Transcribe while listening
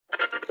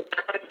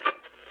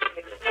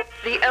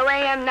The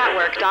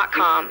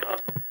OAMnetwork.com.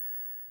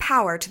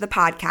 Power to the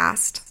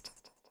podcast.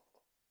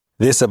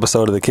 This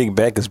episode of The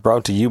Kickback is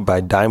brought to you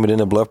by Diamond in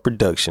the Bluff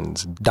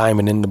Productions.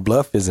 Diamond in the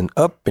Bluff is an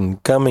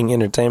up-and-coming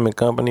entertainment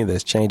company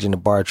that's changing the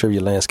bar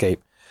trivia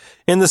landscape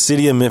in the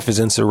city of Memphis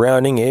and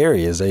surrounding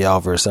areas. They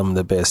offer some of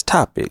the best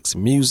topics,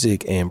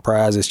 music, and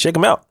prizes. Check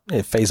them out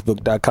at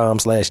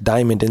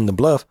facebook.com/Diamond in the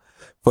Bluff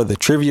for the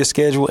trivia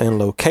schedule and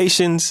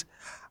locations.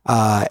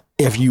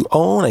 If you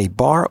own a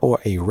bar or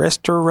a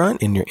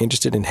restaurant and you're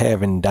interested in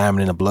having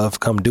Diamond in the Bluff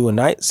come do a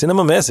night, send them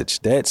a message.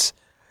 That's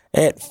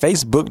at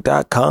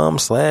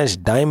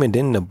facebook.com/Diamond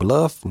in the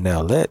Bluff.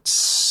 Now let's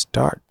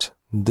start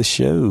the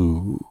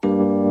show.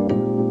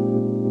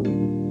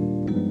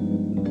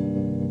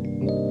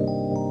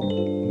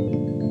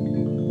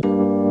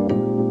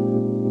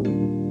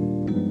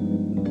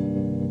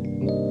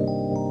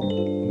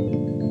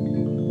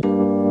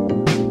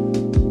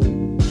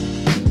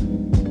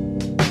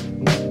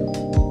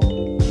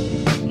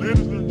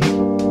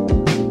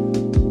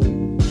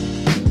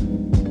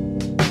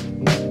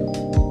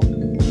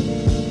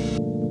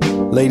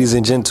 Ladies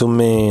and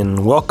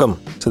gentlemen, welcome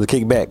to the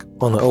Kickback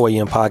on the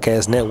OAM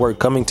Podcast Network,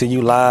 coming to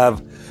you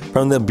live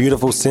from the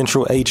beautiful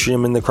Central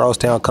Atrium in the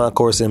Crosstown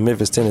Concourse in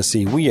Memphis,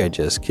 Tennessee. We are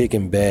just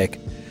kicking back,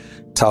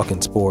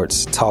 talking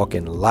sports,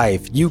 talking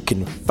life. You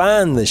can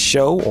find the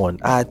show on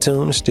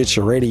iTunes,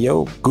 Stitcher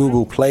Radio,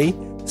 Google Play,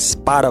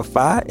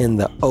 Spotify, and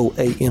the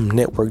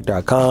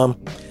OAMnetwork.com.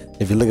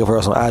 If you're looking for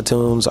us on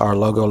iTunes, our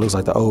logo looks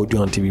like the old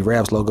Doing TV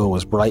Raps logo.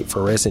 Was bright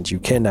fluorescent. You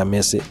cannot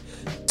miss it.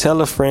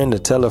 Tell a friend to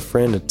tell a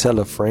friend to tell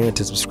a friend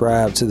to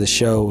subscribe to the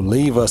show.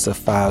 Leave us a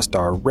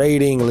 5-star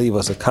rating. Leave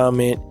us a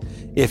comment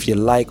if you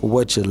like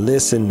what you're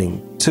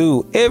listening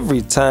to.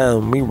 Every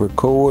time we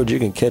record, you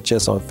can catch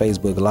us on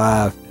Facebook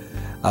Live.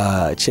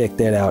 Check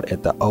that out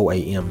at the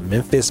OAM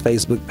Memphis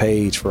Facebook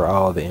page for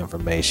all the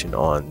information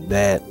on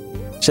that.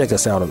 Check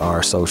us out on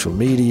our social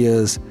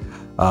medias.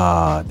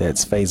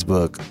 That's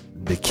Facebook,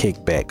 The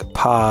Kickback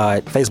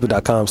Pod,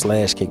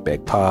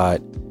 facebook.com/Kickback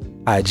Pod,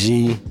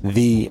 IG,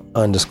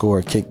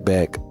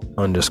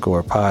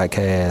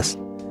 _Kickback_podcast,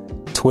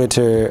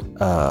 Twitter,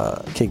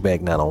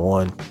 Kickback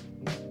 901.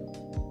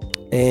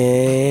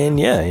 And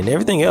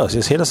everything else.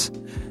 Just hit us,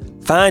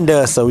 find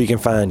us so we can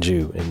find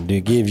you and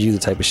to give you the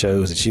type of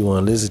shows that you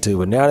want to listen to.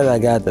 But now that I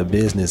got the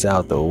business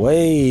out the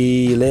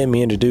way, let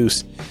me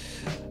introduce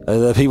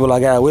the people I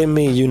got with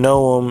me. You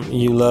know them,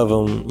 you love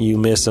them, you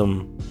miss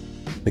them.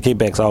 The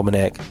Kickback's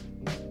Almanac.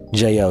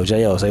 J.O.,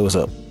 say what's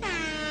up.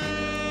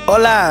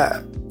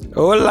 Hola,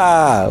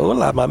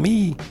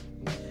 mami.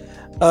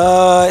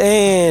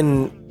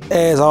 And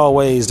as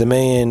always, the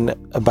man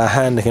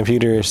behind the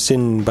computer,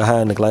 sitting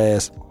behind the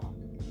glass,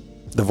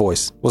 the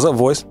voice. What's up,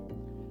 voice?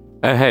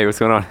 Hey, what's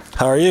going on?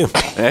 How are you?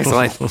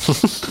 Excellent.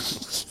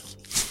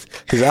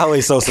 He's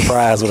always so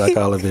surprised when I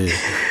call him in.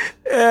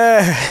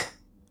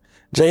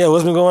 J.O.,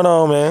 what's been going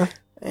on, man?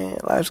 Man,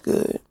 life's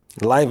good.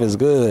 Life is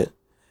good.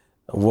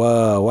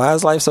 Wow, why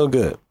is life so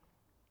good?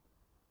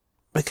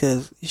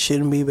 Because it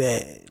shouldn't be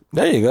bad.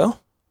 There you go.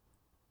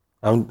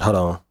 Hold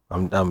on.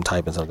 I'm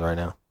typing something right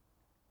now.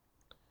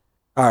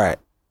 All right.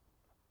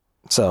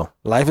 So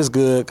life is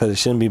good because it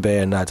shouldn't be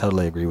bad, and I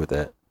totally agree with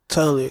that.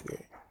 Totally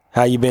agree.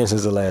 How you been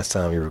since the last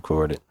time you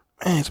recorded?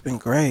 Man, it's been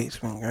great. It's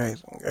been great.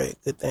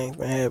 Good things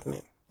been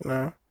happening. You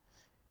know,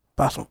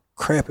 bought some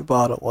crappy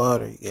bottled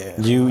water. Yeah.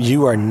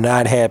 You are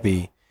not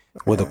happy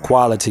with the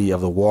quality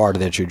of the water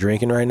that you're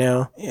drinking right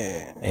now.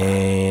 Yeah.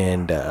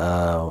 And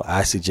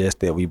I suggest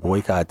that we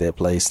boycott that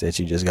place that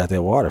you just got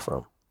that water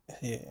from.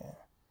 Yeah.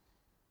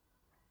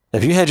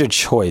 If you had your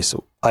choice,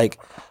 like,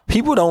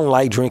 people don't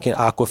like drinking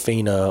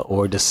Aquafina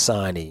or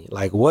Dasani.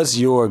 Like, what's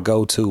your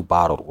go-to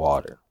bottled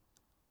water?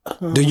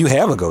 Do you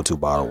have a go-to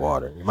bottled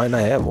water? You might not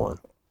have one.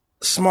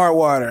 Smart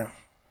water.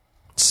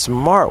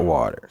 Smart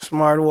water.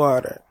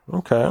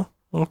 Okay.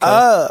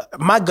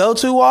 My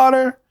go-to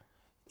water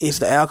is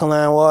the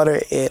alkaline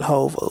water at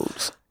Whole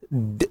Foods.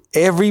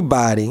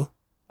 Everybody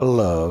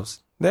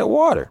loves that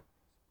water.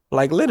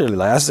 Like, literally,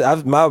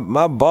 like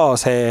my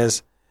boss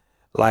has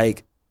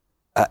like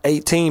a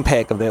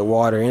 18-pack of that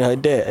water in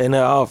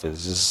her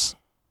office, just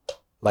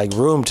like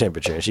room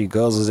temperature. She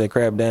guzzles that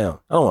crap down.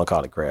 I don't want to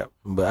call it crap,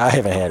 but I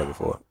haven't had it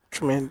before.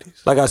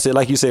 Tremendous. Like I said,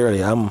 like you said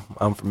earlier, I'm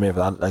from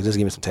Memphis. Like, just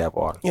give me some tap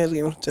water. Yeah, just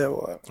give me some tap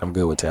water. I'm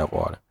good with tap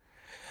water.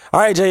 All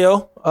right,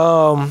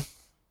 J.O.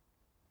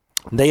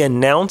 They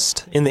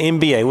announced in the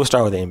NBA, we'll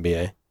start with the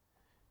NBA,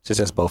 since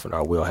that's both in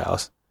our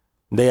wheelhouse.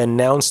 They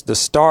announced the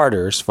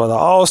starters for the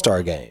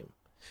All-Star game.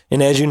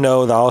 And as you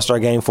know, the All-Star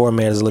game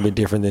format is a little bit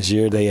different this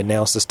year. They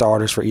announced the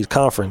starters for each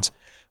conference,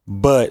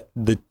 but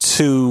the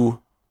two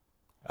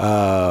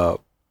players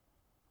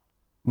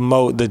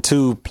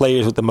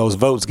with the most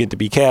votes get to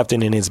be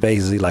captain, and it's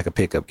basically like a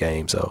pickup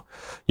game. So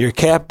your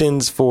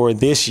captains for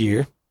this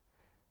year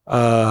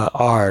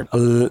are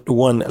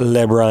one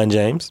LeBron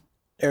James,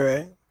 all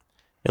right,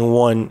 and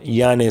one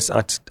Giannis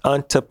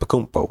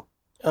Antetokounmpo,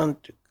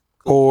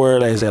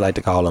 or as they like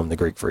to call him, the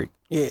Greek Freak.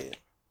 Yeah.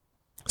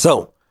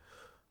 So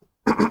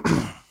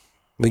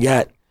we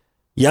got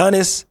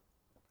Giannis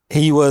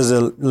he was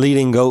a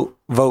leading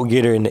vote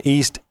getter in the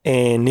East,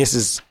 and this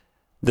is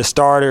the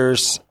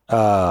starters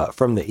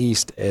from the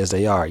East as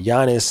they are: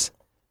 Giannis,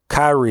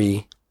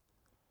 Kyrie,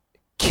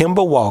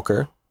 Kemba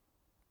Walker,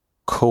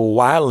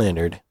 Kawhi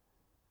Leonard,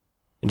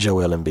 and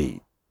Joel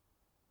Embiid.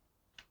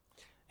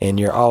 And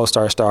your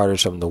all-star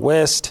starters from the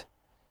West: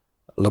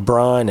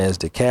 LeBron as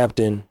the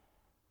captain,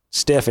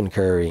 Stephen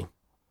Curry,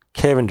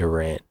 Kevin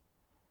Durant,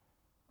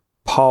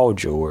 Paul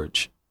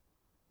George,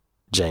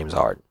 James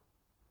Harden.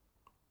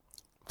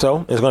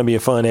 So it's going to be a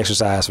fun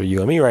exercise for you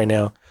and me right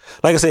now.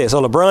 Like I said,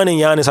 so LeBron and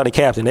Giannis are the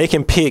captain. They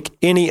can pick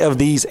any of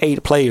these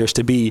 8 players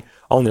to be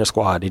on their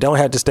squad. They don't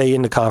have to stay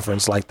in the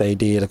conference like they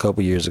did a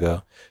couple years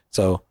ago.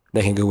 So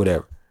they can do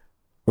whatever.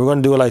 We're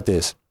going to do it like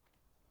this.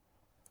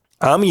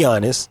 I'm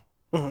Giannis.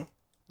 Mm-hmm.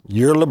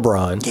 You're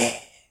LeBron. Yeah.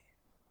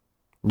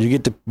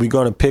 We're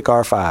going to pick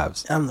our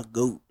 5s. I'm the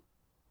GOAT.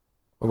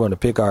 We're going to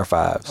pick our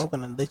 5s. I'm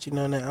going to let you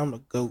know that I'm the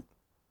GOAT.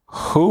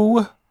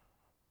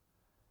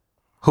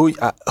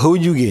 Who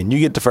you getting? You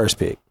get the first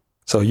pick.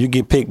 So you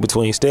get picked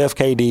between Steph,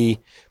 KD,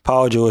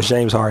 Paul George,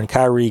 James Harden,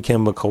 Kyrie,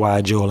 Kemba,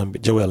 Kawhi, Joel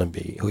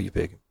Embiid. Who you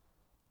picking?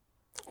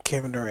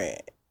 Kevin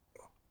Durant.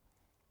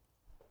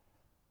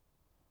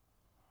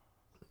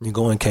 You're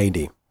going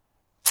KD.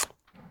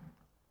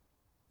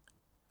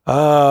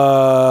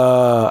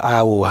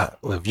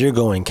 If you're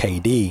going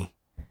KD,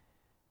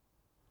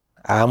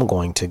 I'm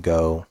going to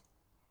go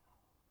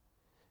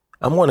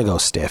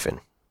Stephen.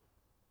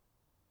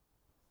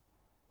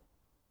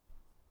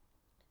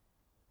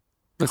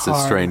 That's a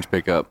strange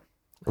pickup.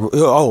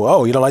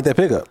 Oh, you don't like that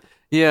pickup?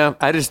 Yeah,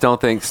 I just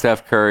don't think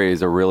Steph Curry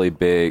is a really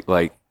big,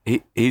 like,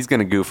 he's going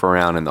to goof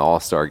around in the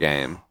All-Star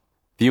game.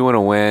 If you want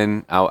to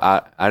win,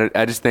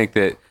 I just think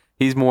that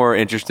he's more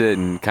interested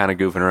in kind of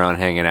goofing around,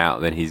 hanging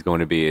out, than he's going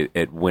to be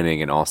at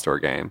winning an All-Star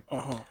game.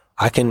 Uh-huh.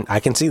 I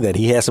can see that.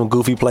 He had some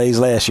goofy plays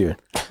last year.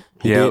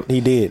 He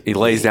did. He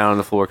lays down on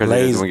the floor because he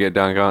doesn't want to get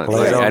dunked on.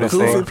 Like,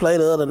 goofy play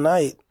the other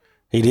night.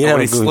 He did have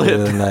a goofy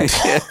the other night.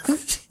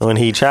 When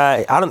he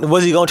tried,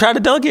 was he gonna try to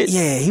dunk it?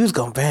 Yeah, he was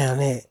gonna ban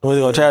that. Was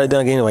he gonna try to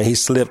dunk it anyway? He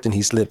slipped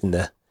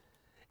into.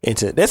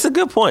 That's a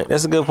good point.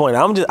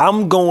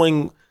 I'm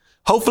going.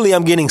 Hopefully,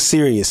 I'm getting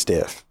serious,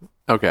 Steph.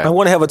 Okay. I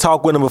want to have a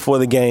talk with him before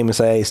the game and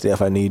say, "Hey,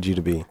 Steph, I need you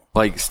to be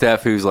like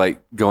Steph, who's like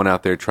going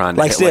out there trying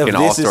to like hit Steph, like an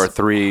All-Star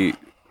 3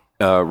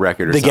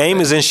 record. Or the something. game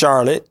is in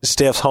Charlotte,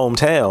 Steph's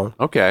hometown.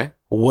 Okay.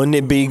 Wouldn't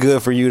it be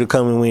good for you to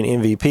come and win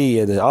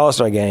MVP at the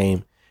All-Star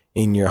game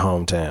in your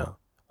hometown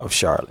of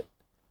Charlotte?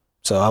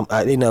 So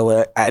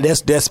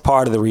that's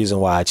part of the reason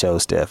why I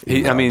chose Steph.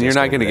 You're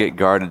not going to get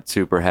guarded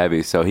super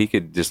heavy, so he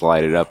could just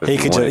light it up. If he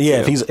could,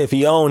 if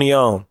he own, he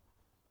own.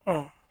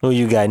 Who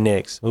you got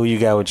next? Who you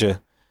got with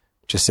your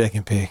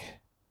second pick?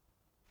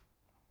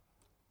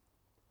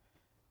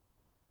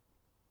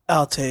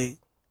 I'll take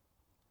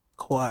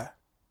Kawhi.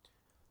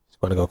 He's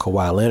going to go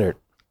Kawhi Leonard.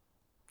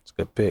 It's a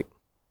good pick.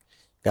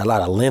 Got a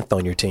lot of length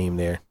on your team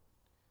there.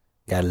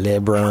 Got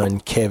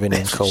LeBron, Kevin,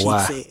 and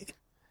Kawhi.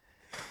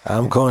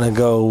 I'm going to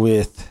go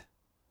with,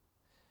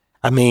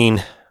 I got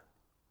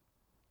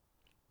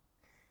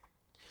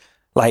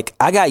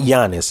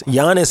Giannis.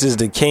 Giannis is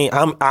the king.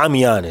 I'm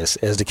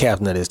Giannis as the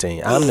captain of this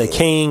team. I'm the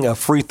king of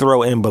free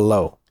throw and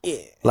below. Yeah.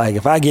 Like,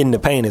 if I get in the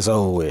paint, it's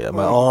over with.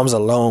 My arms are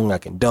long. I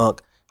can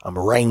dunk. I'm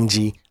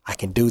rangy. I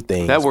can do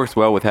things. That works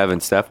well with having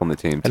Steph on the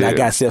team, too. And I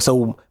got Steph.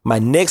 So my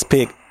next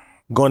pick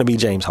going to be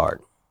James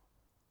Harden.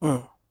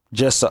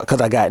 Just so, because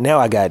I got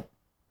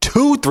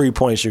 2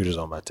 3-point shooters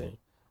on my team.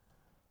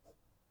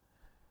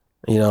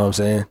 You know what I'm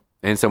saying?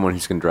 And someone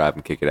who's going to drive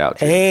and kick it out,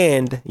 too.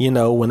 And,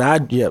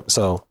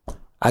 so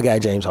I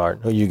got James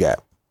Harden. Who you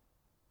got?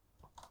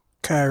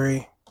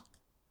 Kyrie.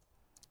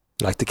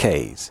 Like the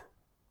K's.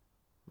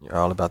 You're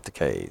all about the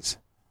K's.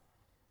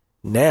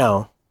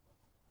 Now,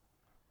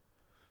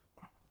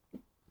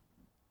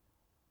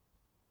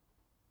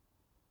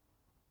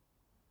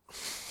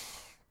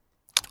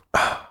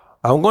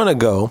 I'm going to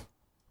go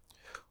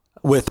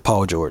with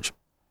Paul George.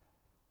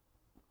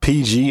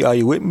 PG, are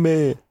you with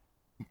me?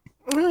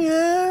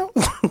 Yeah.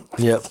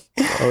 Yep.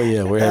 Oh,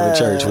 yeah. We're having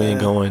church. We ain't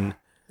going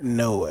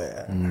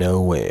nowhere.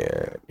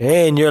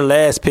 And your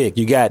last pick,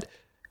 you got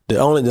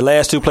the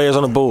last 2 players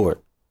on the board: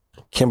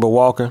 Kemba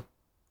Walker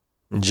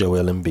and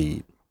Joel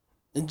Embiid.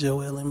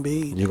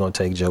 You're going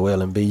to take Joel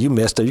Embiid. You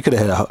messed up. You could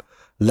have had a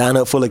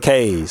lineup full of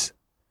Ks.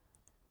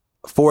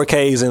 4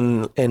 Ks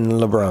in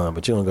LeBron,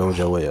 but you're going to go with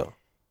Joel.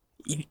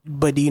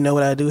 But do you know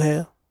what I do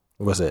have?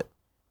 What's that?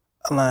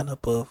 A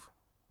lineup of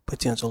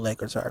potential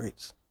Laker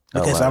targets.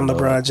 Because I'm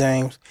LeBron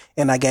James,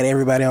 and I got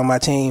everybody on my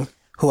team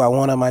who I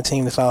want on my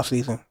team this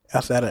offseason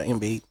outside of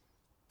Embiid.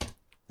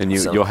 And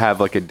you'll have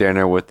like a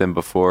dinner with them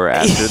before,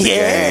 after the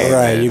game.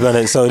 Right. You're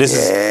gonna. So this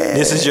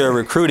is your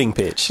recruiting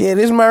pitch. Yeah,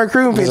 this is my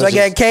recruiting pitch. I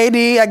got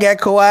KD, I got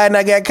Kawhi, and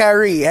I got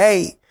Kyrie.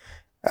 Hey,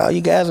 all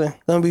you guys are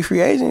gonna be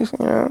free agents.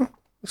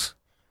 Let's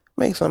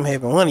make something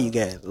happen. One of you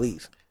guys at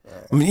least.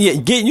 Yeah,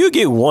 you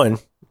get one.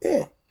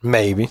 Yeah,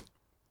 maybe.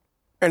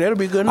 And that'll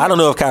be good enough. I don't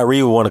know if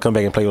Kyrie would want to come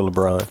back and play with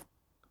LeBron.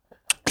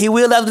 He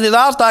will after this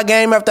All-Star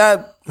game, after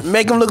I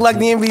make him look like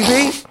the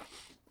MVP.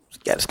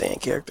 Got to stay in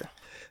character.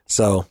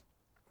 So,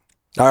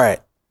 all right.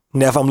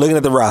 Now, if I'm looking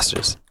at the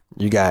rosters,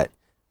 you got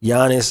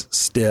Giannis,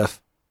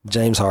 Steph,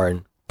 James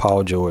Harden,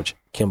 Paul George,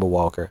 Kemba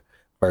Walker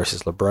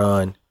versus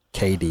LeBron,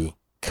 KD,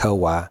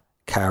 Kawhi,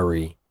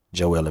 Kyrie,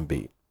 Joel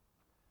Embiid.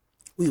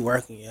 We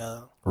working,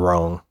 y'all.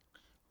 Wrong.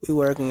 We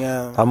working,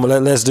 y'all.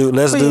 Let's do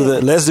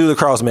the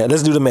cross match.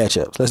 Let's do the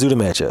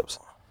matchups.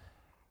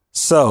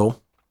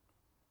 So,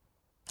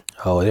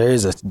 there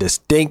is a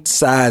distinct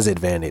size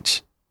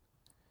advantage.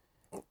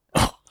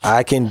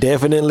 I can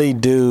definitely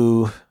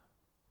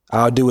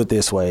I'll do it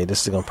this way.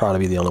 This is going to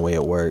probably be the only way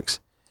it works.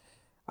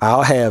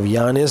 I'll have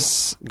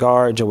Giannis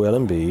guard Joel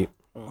Embiid.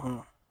 Mm-hmm.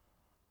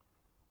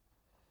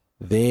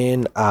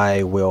 Then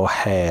I will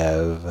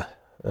have...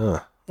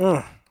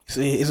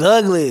 See, it's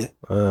ugly.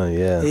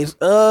 Yeah. It's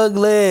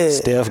ugly.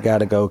 Steph got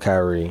to go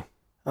Kyrie.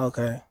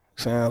 Okay.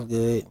 Sounds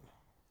good.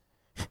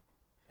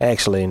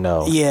 Actually,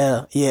 no.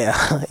 Yeah.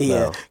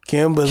 No.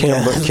 Kimba's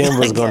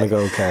going to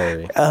go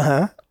Kyrie.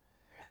 Uh-huh.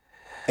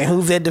 And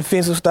who's that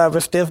defensive stopper?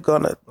 Steph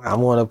gonna... I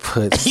want to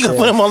put... You gonna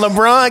put him on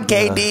LeBron,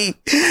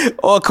 KD,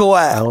 or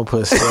Kawhi? I'm going to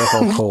put Steph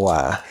on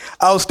Kawhi.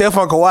 Oh, Steph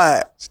on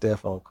Kawhi.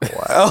 Steph on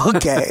Kawhi.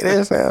 Okay.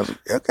 That sounds...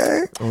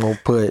 Okay. I'm going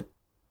to put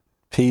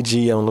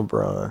PG on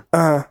LeBron.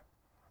 Uh-huh.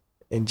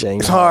 And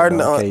James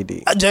Harden on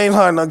KD. James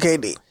Harden on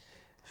KD.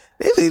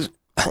 It's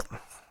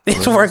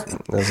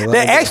working.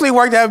 That actually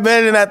worked out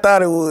better than I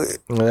thought it would.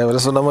 Yeah,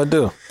 that's what I'm going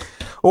to do.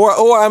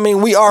 Or I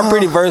mean, we are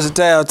pretty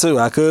versatile too.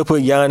 I could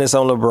put Giannis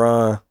on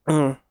LeBron.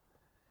 Mm-hmm.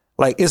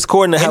 Like it's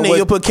according to how. And then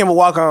you'll put Kemba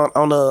Walker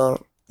on the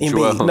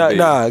Embiid.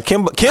 No,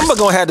 Kemba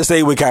gonna have to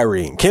stay with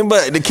Kyrie.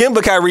 The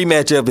Kemba Kyrie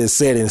matchup is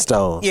set in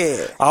stone.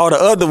 Yeah. All the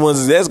other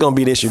ones, that's gonna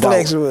be the issue.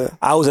 Flexible.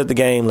 I was at the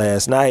game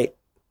last night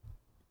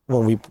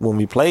when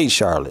we played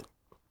Charlotte,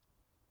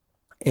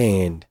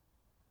 and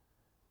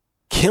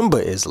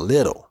Kemba is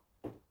little.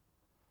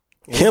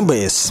 Kemba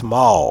is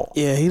small.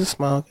 Yeah, he's a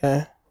small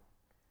guy.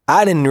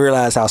 I didn't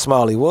realize how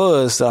small he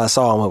was, so I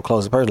saw him up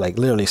close in person, like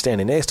literally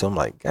standing next to him.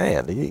 Like,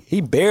 damn,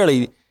 he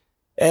barely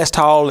as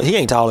tall. He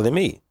ain't taller than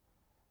me,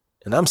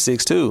 and I'm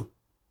 6'2".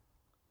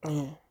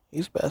 Yeah,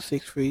 he's about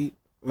 6 feet,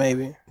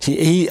 maybe.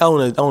 He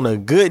on a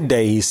good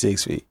day, he's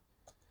 6 feet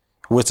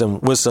with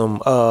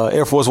some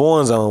Air Force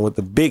Ones on with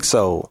the big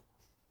sole.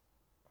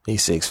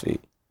 He's 6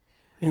 feet.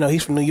 You know,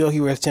 he's from New York.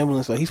 He wears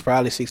Timberlands, so he's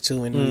probably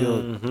 6'2" in New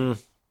York. Mm-hmm.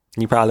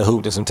 He probably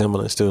hooped in some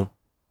Timberlands too.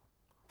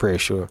 Pretty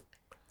sure.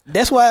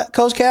 That's why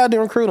Coach Cal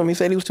didn't recruit him. He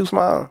said he was too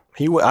small.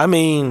 He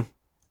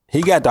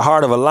got the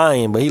heart of a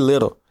lion, but he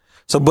little.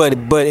 So, but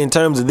in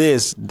terms of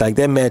this, like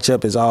that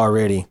matchup is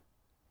already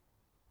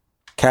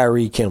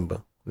Kyrie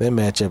Kemba. That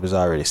matchup is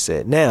already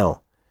set.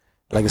 Now,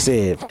 like I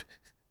said,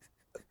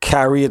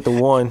 Kyrie at the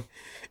 1,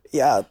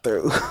 y'all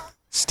through.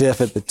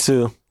 Steph at the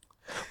 2.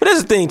 But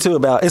there's the thing too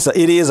about it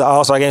is an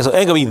all-star game, so it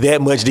ain't gonna be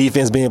that much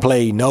defense being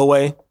played. No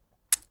way.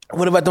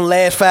 What about them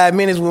last 5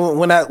 minutes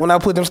when I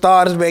put them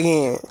starters back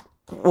in?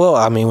 Well,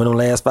 I mean, when them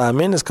last 5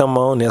 minutes come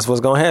on, that's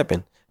what's gonna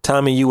happen.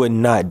 Tommy, you would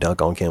not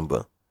dunk on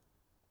Kemba.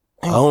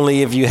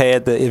 Only if you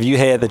had the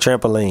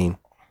trampoline.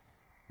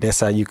 That's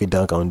how you could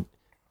dunk on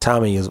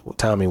Tommy.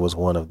 Tommy was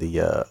one of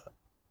the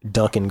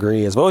Duncan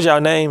Grizz. What was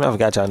y'all name? I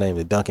forgot y'all name.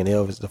 The Duncan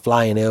Elvis, the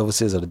Flying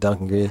Elvises, or the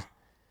Duncan Grizz.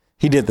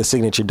 He did the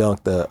signature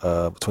dunk,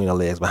 the between the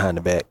legs, behind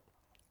the back.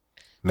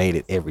 Made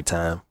it every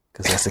time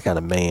because that's the kind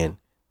of man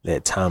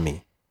that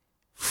Tommy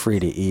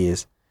Freddie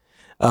is.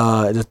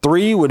 The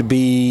 3 would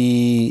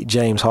be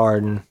James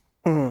Harden.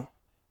 Mm-hmm.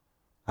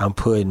 I'm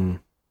putting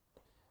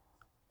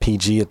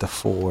PG at the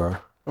 4,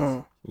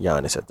 Mm-hmm.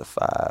 Giannis at the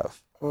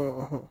 5.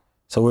 Mm-hmm.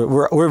 So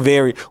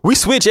we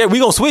switch. We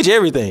gonna switch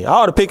everything.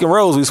 All the pick and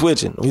rolls we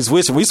switching. We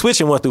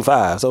switching 1 through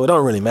 5. So it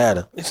don't really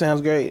matter. It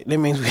sounds great. That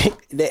means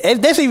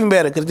that's even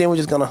better because then we're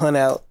just gonna hunt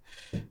out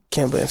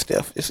Kemba and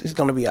Steph. It's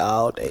gonna be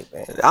all day,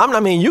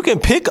 man. You can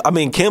pick.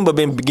 Kemba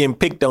been getting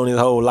picked on his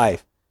whole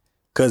life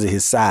because of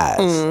his size.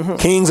 Mm-hmm.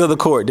 Kings of the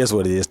court. That's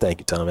what it is. Thank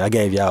you, Tommy. I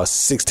gave y'all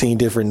 16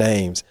 different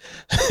names.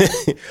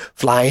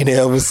 Flying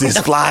Elvises,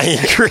 Flying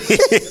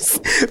Chris,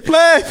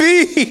 Flying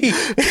V.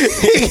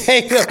 He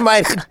ain't got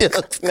Mighty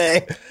Ducks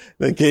name.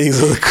 The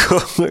Kings of the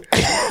court.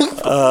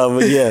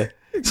 But yeah.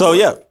 So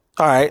yeah.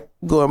 All right.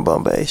 Gordon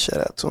Bombay. Shout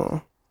out to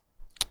him.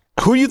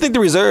 Who do you think the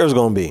reserve is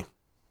going to be?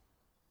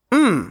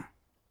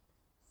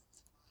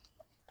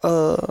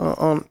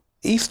 On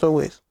East or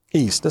West?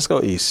 East. Let's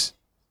go East.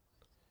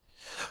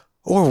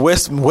 Or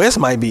West. West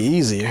might be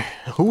easier.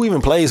 Who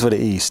even plays for the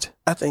East?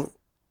 I think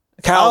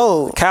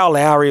Kyle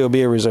Lowry will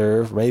be a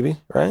reserve, maybe,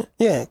 right?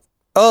 Yeah.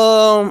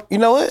 You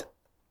know what?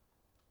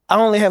 I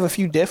only have a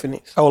few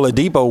definites.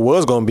 Oladipo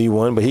was going to be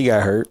one, but he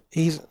got hurt.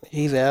 He's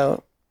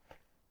out.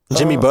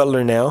 Jimmy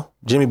Butler now.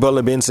 Jimmy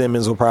Butler, Ben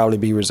Simmons will probably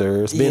be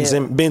reserves.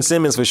 Ben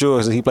Simmons for sure,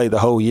 because he played the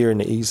whole year in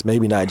the East.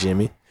 Maybe not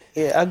Jimmy.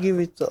 Yeah, I'll give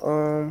it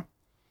to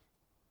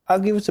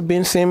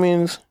Ben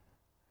Simmons.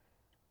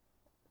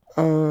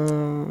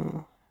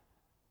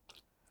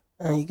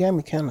 You got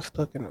me kind of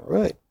stuck in the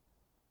rut.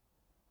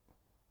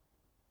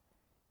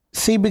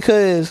 See,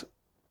 because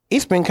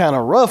it's been kind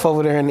of rough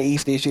over there in the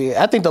East this year.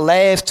 I think the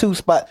last 2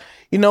 spots.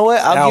 You know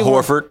what? Al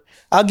Horford.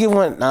 I'll give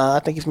one. Nah, I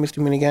think he's missed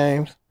too many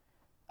games.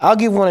 I'll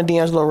give one to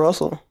D'Angelo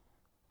Russell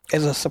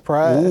as a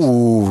surprise.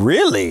 Ooh,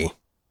 really?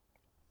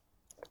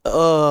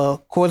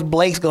 Of course,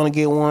 Blake's gonna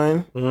get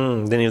one.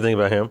 Didn't even think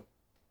about him.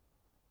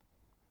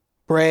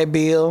 Brad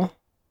Beal.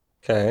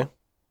 Okay.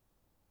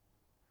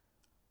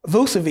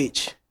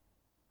 Vucevic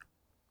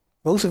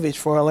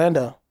for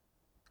Orlando.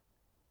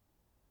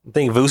 You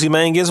think Vucci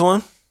Mane gets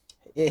one?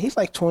 Yeah, he's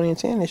like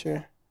 20-10 this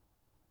year.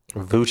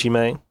 Vucci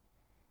Mane.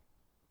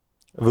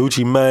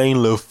 Vucci Mane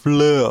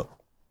LaFleur.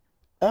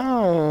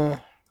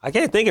 I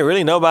can't think of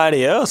really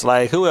nobody else.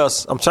 Like, who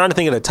else? I'm trying to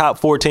think of the top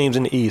 4 teams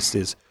in the East.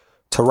 Is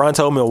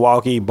Toronto,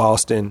 Milwaukee,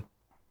 Boston,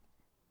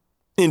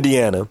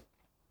 Indiana,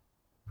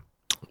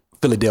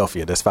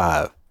 Philadelphia. That's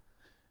 5.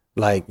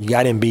 Like, you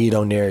got Embiid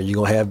on there. You're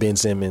going to have Ben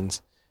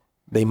Simmons.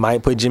 They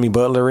might put Jimmy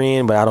Butler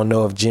in, but I don't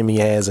know if Jimmy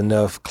has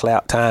enough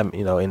clout time,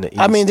 in the East.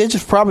 I mean, there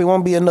just probably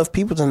won't be enough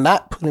people to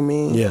not put him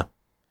in. Yeah.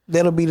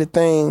 That'll be the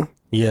thing.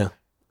 Yeah.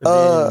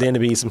 Then there'll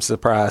be some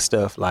surprise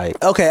stuff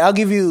like. Okay, I can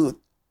give you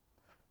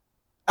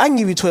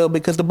 12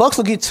 because the Bucks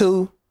will get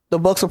 2. The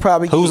Bucks will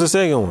probably Who's the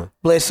second one?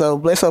 Bledsoe.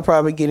 Bledsoe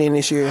probably get in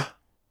this year.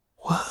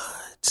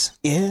 What?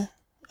 Yeah.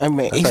 I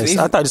mean,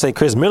 I thought you said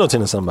Chris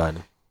Middleton or somebody.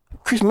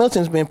 Chris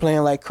Middleton's been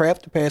playing like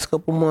crap the past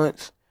couple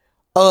months.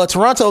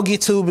 Toronto will get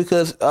 2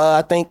 because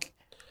I think.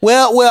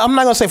 Well, I'm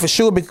not gonna say for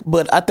sure,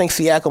 but I think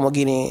Siakam will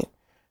get in.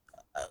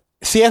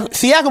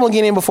 Siakam will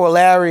get in before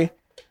Lowry,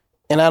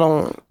 and I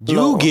don't.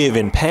 You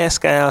giving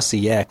Pascal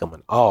Siakam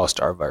an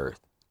All-Star berth?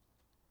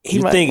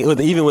 You think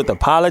even with the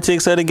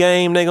politics of the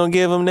game, they're gonna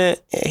give him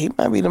that? Yeah, he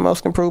might be the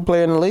most improved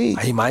player in the league.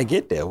 He might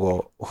get that.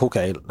 Well,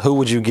 okay. Who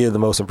would you give the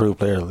most improved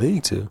player in the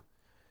league to?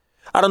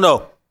 I don't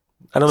know.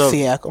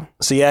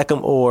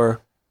 Siakam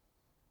or.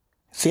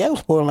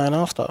 Seattle's borderline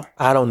All-Star.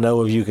 I don't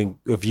know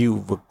if you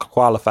would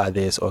qualify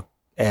this or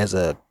as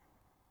a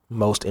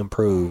most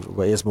improved,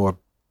 but it's more.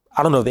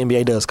 I don't know if the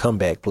NBA does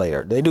comeback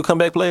player. They do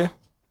comeback player?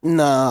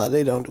 Nah,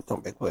 they don't do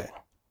comeback player.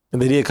 If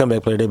they did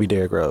comeback player, they'd be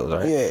Derrick Rose,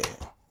 right? Yeah.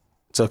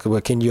 So,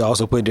 can you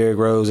also put Derrick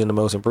Rose in the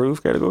most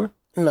improved category?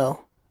 No.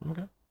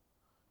 Okay.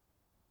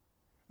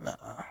 Nah.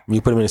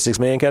 You put him in the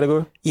 6-man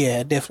category?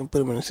 Yeah, definitely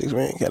put him in the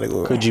 6-man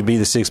category. Could you be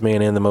the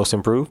 6-man and the most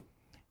improved?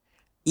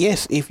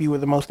 Yes, if you were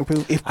the most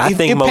improved. If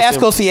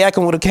Pascal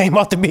Siakam would have came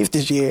off the bench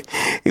this year,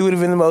 he would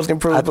have been the most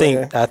improved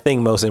player. I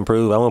think most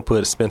improved. I'm gonna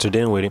put Spencer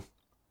Dinwiddie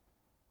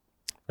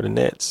for the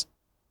Nets.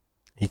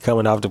 He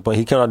coming off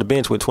the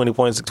bench with 20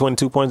 points,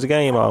 22 points a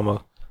game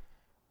almost.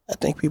 I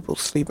think people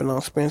sleeping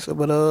on Spencer,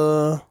 but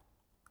I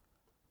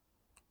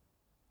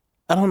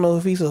don't know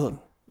if he's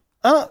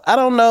I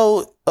don't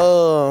know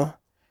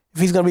if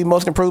he's gonna be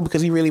most improved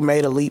because he really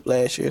made a leap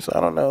last year. So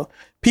I don't know.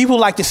 People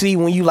like to see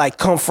when you like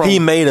come from. He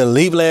made a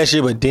leap last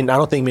year, but I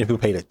don't think many people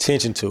paid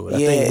attention to it. I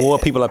think more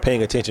people are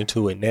paying attention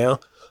to it now.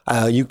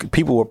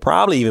 People will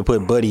probably even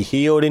put Buddy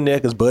Hield in there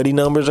because Buddy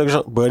numbers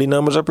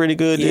are pretty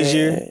good this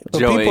year. But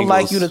people Ingles.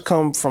 Like you to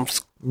come from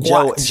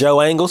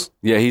Joe Ingles.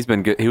 Yeah, he's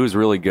been good. He was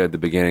really good at the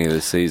beginning of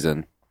the season.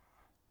 Of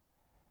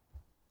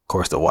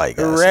course, the white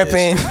guy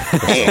repping.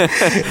 Hey,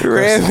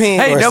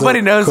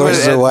 nobody knows what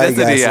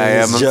ethnicity I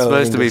am. I'm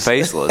supposed to be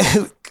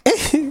faceless.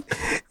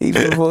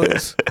 Even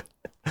voice.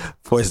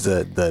 Voice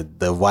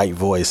the white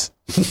voice.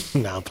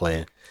 No, I'm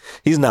playing.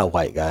 He's not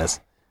white, guys.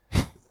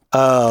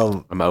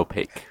 I'm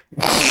opaque.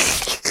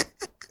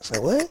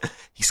 So what?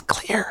 He's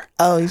clear.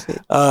 Oh, he's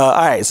clear. All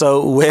right.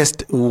 So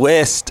West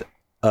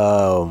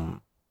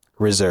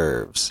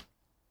reserves.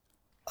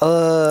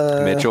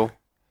 Mitchell.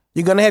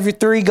 You're gonna have your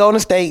 3 Golden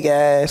State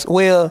guys.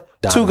 Well,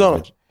 Donovan. 2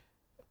 going.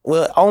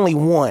 Well, only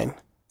one.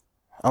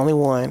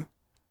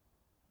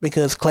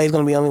 Because Clay's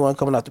gonna be the only one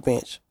coming off the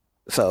bench.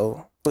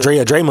 So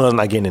Draymond's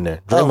not getting in there.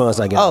 Draymond's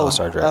not getting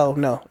All-Star draft. Oh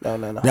no.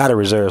 Not a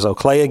reserve. So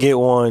Clay will get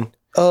one.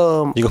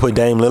 You can put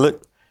Dame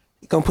Lillard.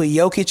 You gonna put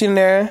Jokic in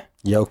there?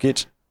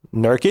 Jokic,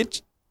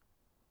 Nurkic.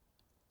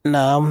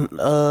 No,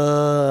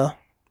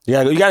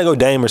 you gotta go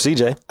Dame or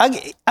CJ.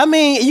 I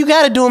mean, you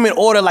gotta do them in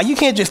order. Like you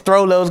can't just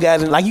throw those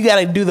guys in. Like you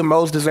gotta do the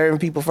most deserving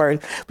people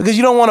first because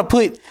you don't want to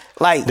put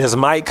like. Does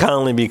Mike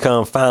Conley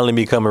finally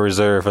become a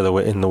reserve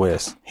in the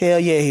West? Hell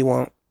yeah, he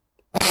won't.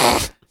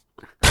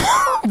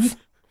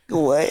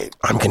 What?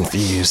 I'm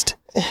confused.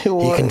 He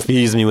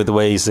confused me with the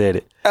way he said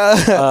it.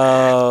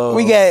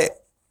 We got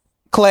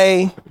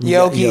Clay,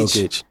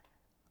 Jokic,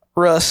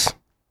 Russ.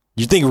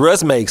 You think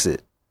Russ makes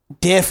it?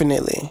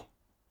 Definitely.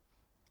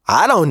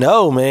 I don't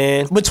know,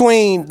 man.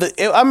 Because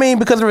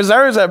the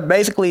reserves are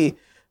basically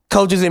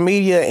coaches and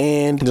media,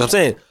 and you know what I'm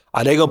saying.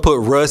 Are they gonna put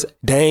Russ,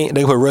 Dame?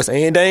 They gonna put Russ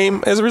and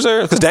Dame as a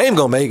reserve? Because Dame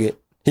gonna make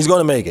it. He's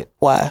gonna make it.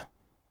 Why?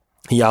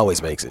 He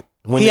always makes it.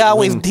 He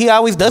always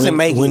doesn't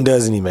make it. When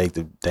doesn't he make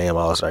the damn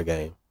All-Star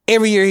game?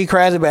 Every year he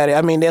cries about it.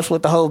 I mean, that's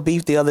what the whole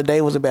beef the other day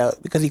was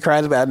about because he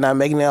cries about not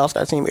making the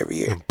All-Star team every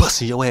year. Been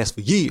busting your ass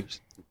for years.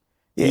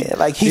 Yeah,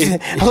 like he's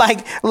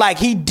like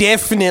he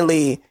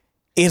definitely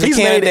is a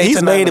candidate.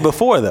 He's made it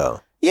before though.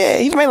 Yeah,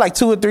 he's made like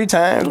 2 or 3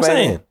 times. I'm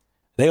saying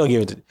they gonna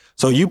give it to.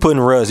 So you putting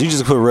Russ? You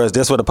just put Russ.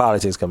 That's where the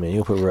politics come in.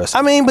 You put Russ.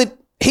 I mean, but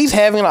He's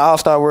having an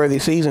all-star worthy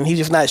season. He's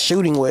just not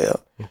shooting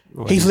well.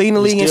 He's leading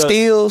the league in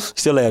steals.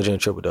 Still averaging a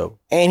triple-double.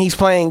 And he's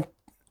playing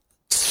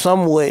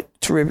somewhat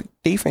terrific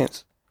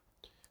defense.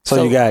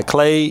 So you got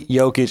Clay,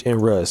 Jokic,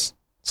 and Russ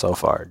so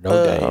far.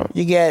 No game.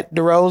 You got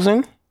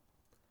DeRozan.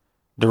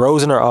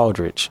 DeRozan or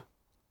Aldridge?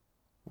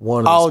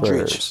 One of the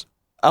Aldridge. Spurs.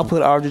 I'll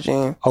put Aldridge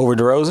in. Over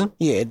DeRozan?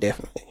 Yeah,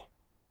 definitely.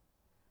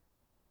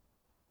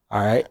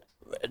 All right.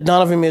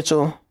 Donovan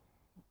Mitchell.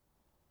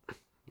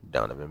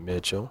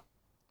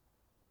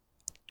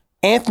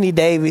 Anthony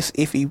Davis,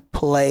 if he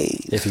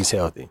plays. If he's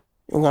healthy.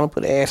 I'm going to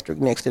put an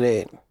asterisk next to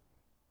that.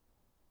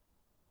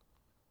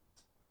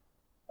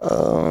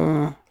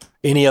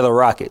 Any other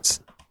Rockets?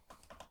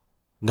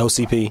 No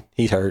CP.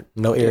 He's hurt.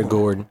 No Eric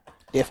Gordon.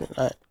 Definitely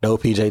not. No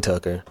PJ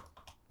Tucker.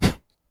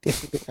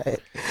 Definitely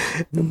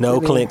not. No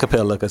Clint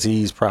Capella because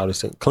he's probably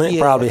still. Clint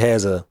probably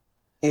has a.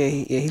 Yeah,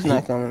 he's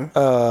not coming.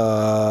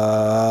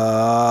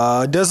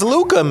 Does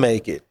Luka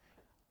make it?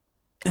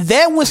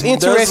 That was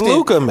interesting. Does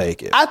Luka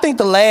make it? I think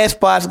the last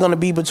spot's going to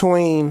be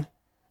between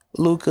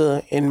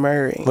Luka and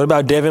Murray. What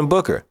about Devin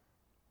Booker?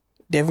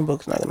 Devin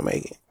Booker's not going to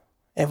make it.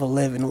 They have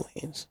 11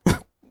 wins.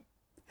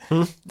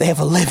 They have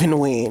 11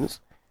 wins.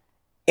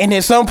 And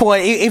at some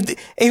point,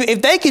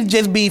 if they could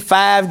just be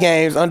 5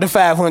 games under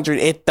 500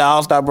 at the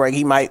All-Star break,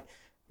 he might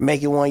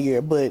make it 1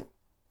 year. But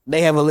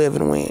they have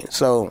 11 wins.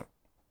 So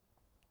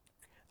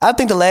I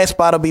think the last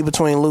spot will be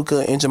between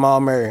Luka and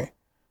Jamal Murray.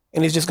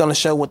 And it's just going to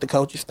show what the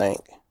coaches think.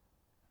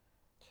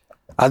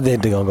 I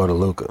think they're going to go to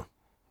Luka.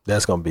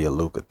 That's going to be a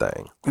Luka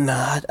thing.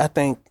 Nah, I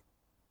think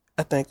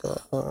I think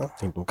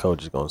the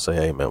coach is going to say,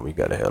 hey, man, we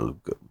got to have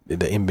Luka. The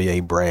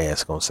NBA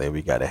brass going to say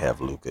we got to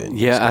have Luka.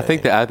 Yeah, I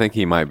think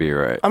he might be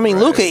right. I mean,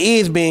 right. Luka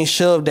is being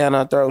shoved down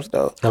our throats,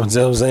 though. That's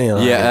what I'm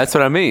saying. Yeah, that's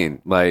what I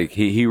mean. Like,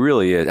 he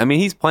really is. I mean,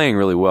 he's playing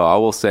really well. I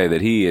will say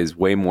that he is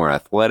way more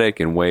athletic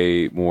and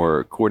way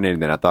more coordinated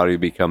than I thought he'd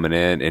be coming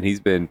in, and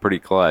he's been pretty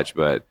clutch,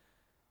 but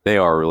they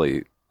are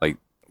really, like,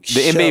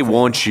 the NBA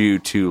wants you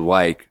to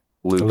like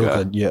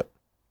Luka. Yep.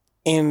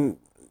 And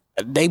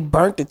they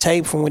burnt the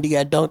tape from when he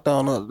got dunked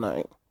on the other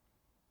night.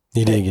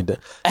 He didn't get that.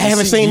 I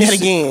haven't seen that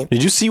again.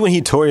 Did you see when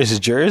he tore his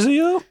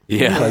jersey up?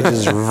 Yeah. Like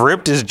just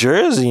ripped his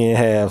jersey in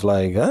half.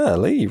 Like,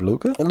 leave,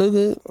 Luka.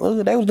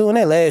 Luka, they was doing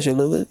that last year,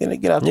 Luka.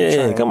 Get out the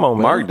train. Come on,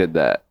 man. Mark did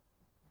that.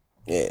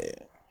 Yeah.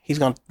 He's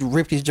going to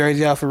rip his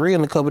jersey off for real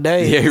in a couple of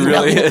days. Yeah, he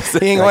really is.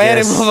 He ain't going to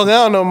have that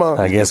motherfucker on no more.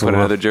 I guess we'll put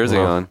another jersey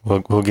on.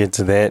 We'll get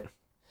to that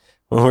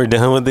when we're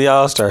done with the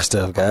All-Star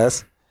stuff,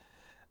 guys.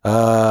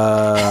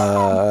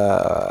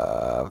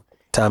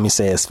 Tommy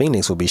says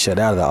Phoenix will be shut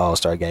out of the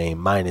All-Star game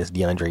minus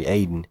DeAndre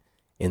Ayton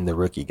in the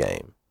rookie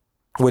game.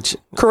 Which,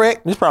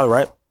 correct, he's probably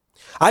right.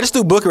 I just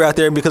threw Booker out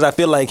there because I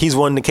feel like he's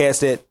one of the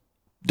cats that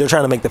they're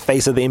trying to make the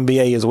face of the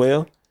NBA as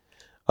well.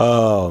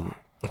 So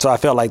I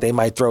felt like they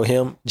might throw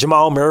him.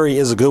 Jamal Murray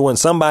is a good one.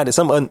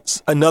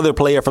 Another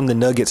player from the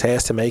Nuggets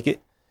has to make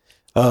it.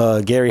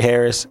 Gary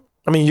Harris.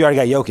 I mean, you already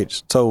got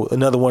Jokic, so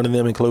another one of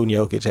them, including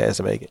Jokic, has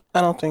to make it.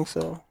 I don't think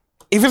so.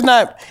 If it's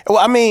not,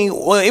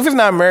 if it's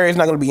not Murray, it's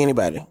not going to be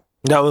anybody.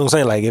 No, I'm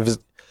saying like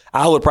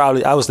I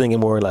was thinking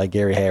more like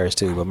Gary Harris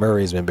too, but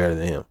Murray's been better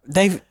than him.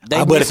 But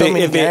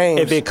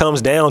if it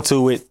comes down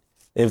to it,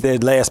 if their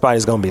last spot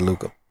is going to be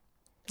Luka,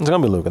 it's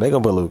going to be Luka. They're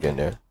going to put Luka in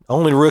there.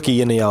 Only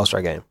rookie in the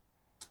All-Star game.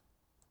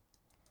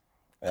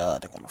 They're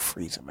going to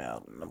freeze him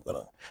out, and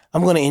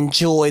I'm going to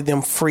enjoy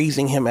them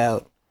freezing him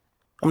out.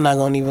 I'm not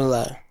going to even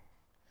lie.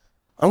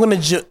 I'm going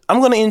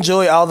to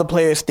enjoy all the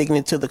players sticking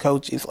it to the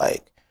coaches.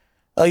 Like,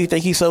 oh, you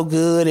think he's so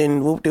good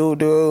and whoop doo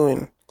doo,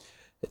 and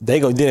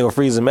they're gonna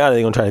freeze him out.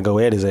 They're gonna try to go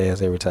at his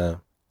ass every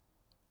time.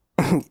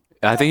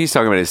 I think he's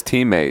talking about his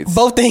teammates.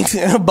 Both things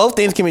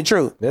can be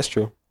true. That's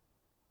true.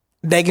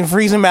 They can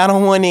freeze him out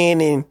on one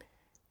end and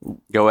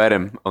go at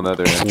him on the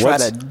other end. Try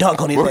to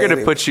dunk on his ass. We're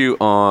gonna put you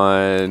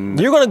on.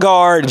 You're gonna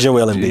guard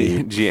Joel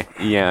Embiid.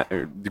 Yeah,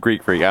 the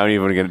Greek freak. I'm not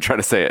even gonna try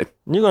to say it.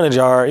 You're gonna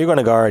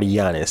guard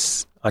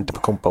Giannis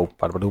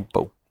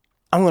Antetokounmpo.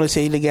 I'm gonna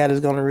tell you the guy that's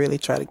gonna really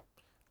try to.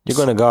 You're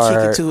gonna guard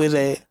kick it to his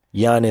ass.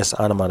 Giannis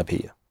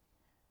Onomatopoeia.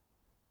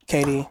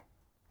 KD.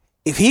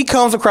 If he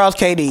comes across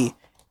KD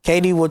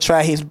will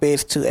try his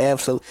best to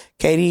absolutely.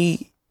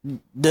 KD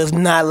does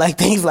not like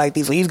things like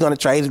these, so he's going to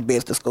try his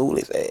best to school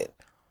his ass.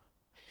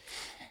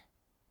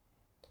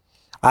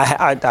 I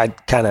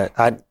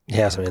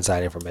have some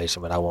inside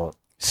information, but I won't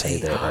say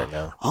that right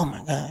now. Oh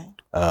my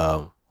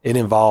God. It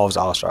involves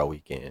All-Star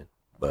Weekend,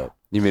 but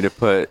you mean to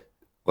put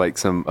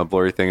like a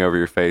blurry thing over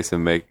your face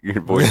and make your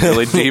voice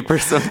really deep or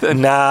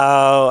something?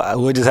 No,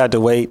 we'll just have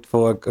to wait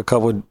for a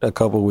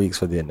couple weeks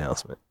for the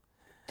announcement.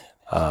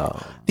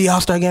 The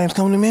All-Star game's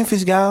coming to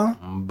Memphis, y'all.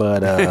 But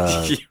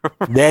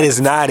that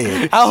is not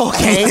it. Oh,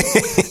 okay.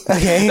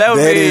 Okay. That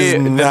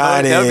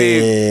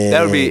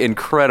That would be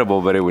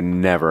incredible, but it would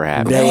never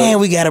happen. Man,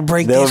 we got to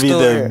break this story. That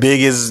would be the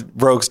biggest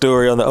broke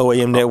story on the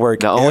OAM network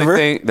the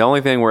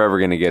only thing we're ever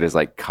going to get is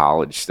like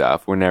college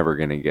stuff. We're never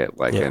going to get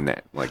like in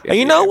that. Like,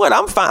 you know what?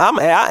 I'm fine.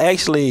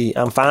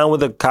 I'm fine with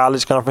the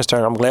college conference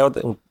tournament.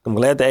 I'm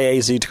glad the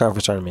AAC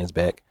conference tournament is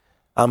back.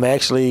 I'm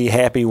actually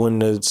happy when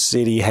the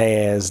city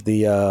has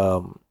the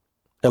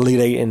Elite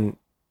Eight and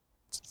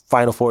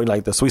Final Four,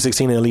 like the Sweet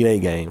 16 and Elite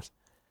Eight games.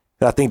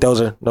 I think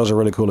those are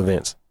really cool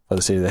events for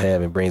the city to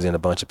have, and brings in a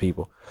bunch of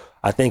people.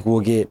 I think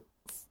we'll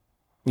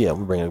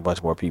bring in a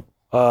bunch more people.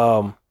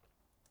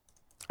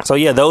 So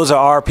yeah, those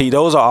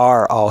are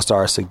our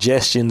all-star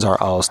suggestions,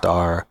 our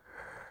all-star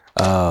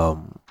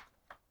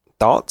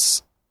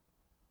thoughts.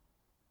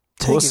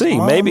 We'll see.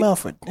 Maybe out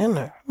for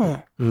dinner.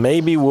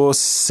 Maybe we'll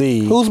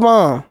see. Whose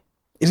mom?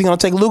 Is he gonna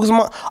take Luke's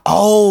mom?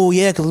 Oh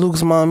yeah, because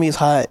Luke's mom is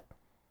hot.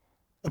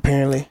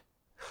 Apparently.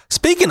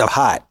 Speaking of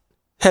hot,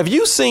 have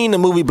you seen the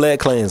movie Black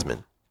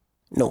Klansman?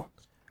 No.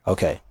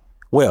 Okay.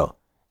 Well,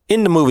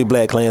 in the movie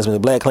Black Klansman, the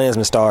Black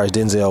Klansman stars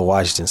Denzel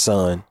Washington's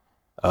son,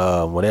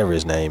 whatever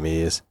his name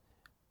is.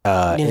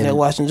 Denzel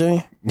Washington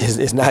Jr.?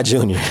 It's not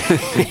Junior,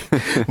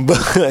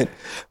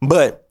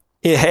 but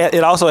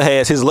it also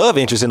has his love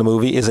interest in the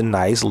movie is a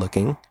nice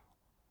looking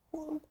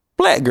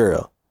black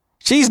girl.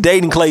 She's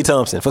dating Klay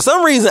Thompson. For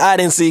some reason, I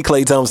didn't see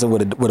Klay Thompson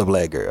with a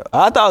black girl.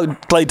 I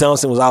thought Klay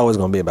Thompson was always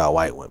going to be about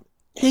white women.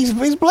 He's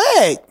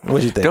black. What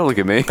do you think? Don't look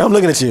at me. I'm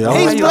looking at you.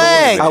 He's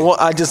black.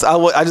 I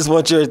just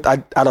want your.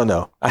 I don't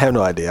know. I have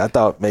no idea. I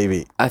thought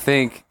maybe I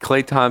think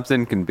Klay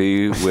Thompson can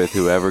be with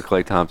whoever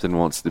Klay Thompson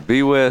wants to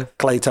be with.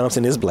 Klay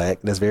Thompson is black.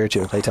 That's very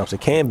true. Klay Thompson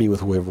can be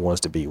with whoever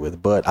wants to be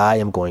with. But I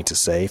am going to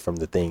say from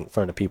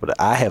the people that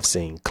I have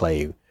seen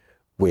Klay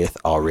with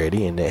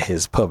already, and that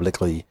his public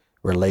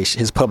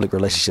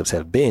relationships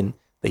have been,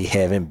 they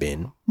haven't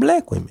been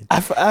black women.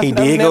 He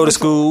did go to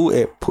school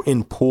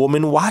in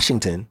Pullman,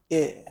 Washington.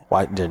 Yeah.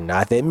 Why there are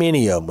not that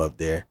many of them up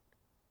there.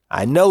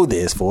 I know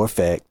this for a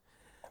fact.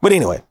 But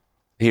anyway.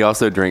 He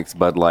also drinks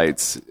Bud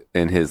Lights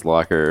in his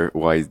locker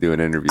while he's doing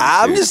interviews.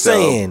 I'm just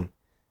saying.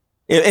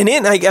 And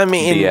then,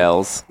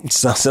 BLs.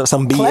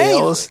 Some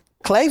BLs.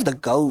 Clay's the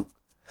GOAT.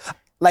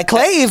 Like,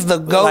 Klay is the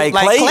GOAT. Like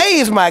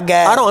Klay is my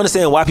guy. I don't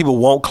understand why people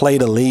want Klay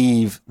to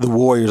leave the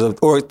Warriors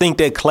or think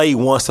that Klay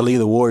wants to leave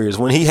the Warriors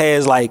when he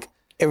has, like,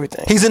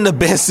 everything. He's in the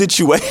best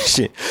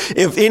situation.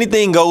 If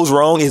anything goes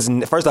wrong,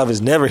 first off,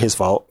 it's never his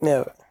fault.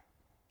 Never.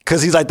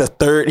 Because he's like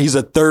he's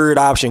a third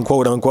option,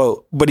 quote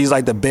unquote, but he's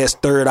like the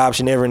best third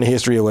option ever in the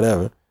history or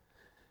whatever.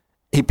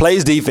 He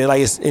plays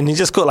defense, and he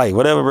just like,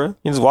 whatever, bro.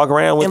 You just walk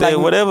around with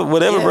whatever,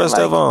 bro,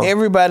 stuff on.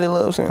 Everybody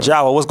loves him.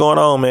 Java, what's going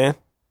on, man?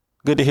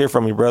 Good to hear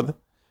from you, brother.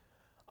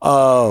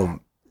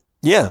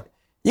 Yeah.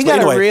 You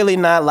gotta really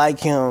not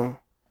like him.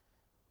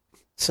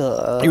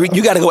 So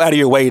you got to go out of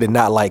your way to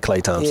not like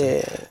Klay Thompson.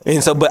 Yeah.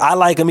 And so, but I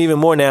like him even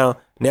more now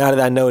that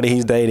I know that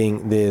he's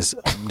dating this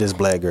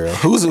black girl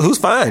who's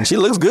fine. She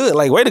looks good.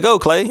 Like, way to go,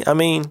 Klay. I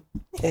mean,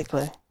 yeah,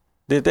 Klay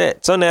did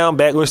that. So now I'm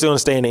back. We're still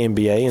staying in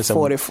the NBA and some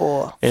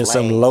 44 and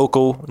some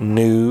local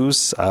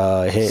news.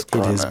 It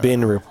has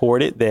been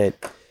reported that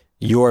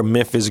your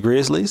Memphis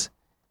Grizzlies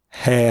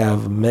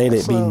have made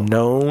it be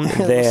known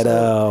that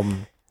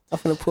I'm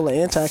gonna pull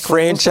an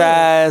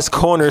franchise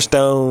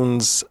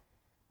cornerstones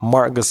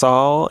Marc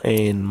Gasol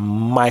and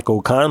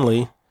Michael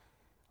Conley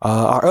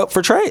are up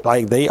for trade.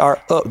 Like, they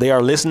are up. They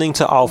are listening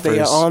to offers. They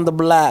are on the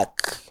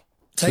block.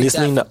 Take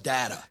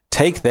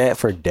that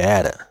for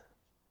data.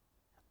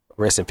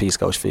 Rest in peace,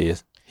 Coach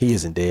Fizz. He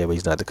isn't dead, but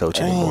he's not the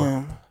coach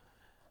anymore.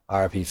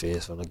 R.I.P.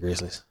 Fizz from the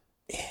Grizzlies.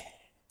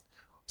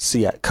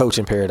 Coach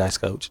in Paradise,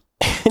 coach.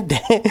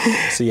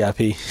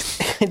 CIP.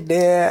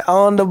 They're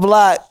on the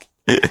block.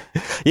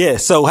 Yeah,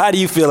 so how do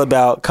you feel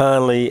about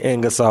Conley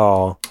and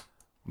Gasol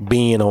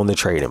being on the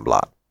trading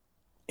block?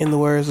 In the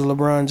words of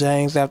LeBron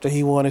James after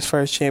he won his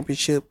first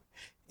championship,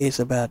 it's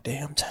about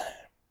damn time.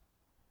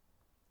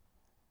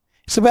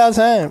 It's about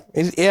time.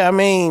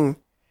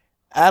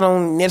 I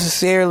don't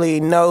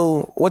necessarily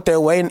know what they're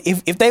waiting.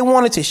 If they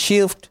wanted to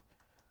shift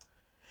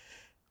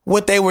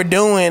what they were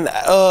doing,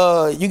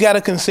 you got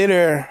to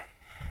consider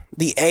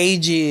the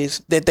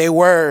ages that they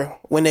were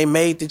when they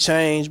made the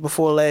change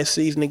before last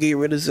season to get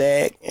rid of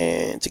Zach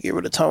and to get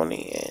rid of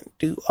Tony and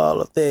do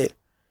all of that.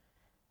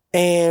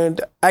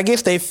 And I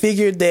guess they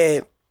figured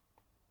that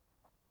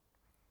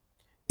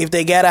if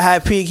they got a high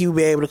pick, he would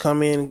be able to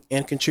come in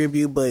and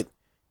contribute, but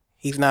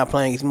he's not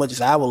playing as much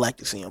as I would like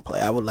to see him play.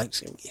 I would like to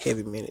see him get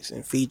heavy minutes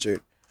and featured.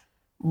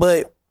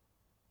 But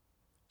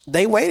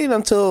they waited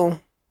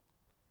until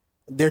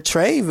their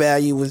trade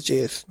value was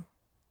just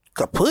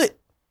kaput.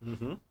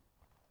 Mm-hmm.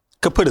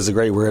 Kaput is a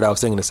great word. I was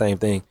thinking the same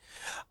thing.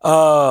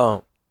 Yeah,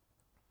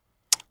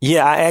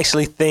 I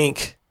actually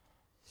think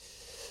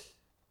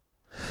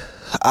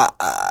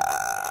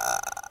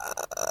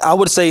I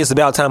would say it's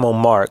about time on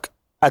Mark.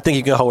 I think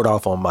you can hold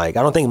off on Mike.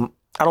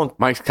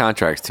 Mike's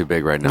contract's too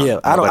big right now. Yeah,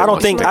 I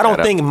don't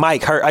think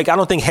Mike hurt. Like, I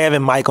don't think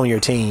having Mike on your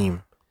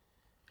team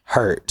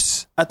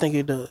hurts. I think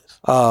it does.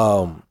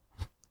 I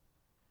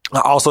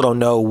also don't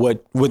know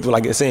what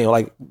like it's saying,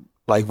 like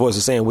Voice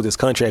was saying, with this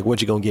contract,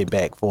 what you're gonna get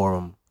back for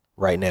him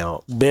right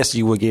now. Best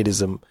you would get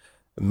is a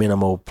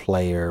minimal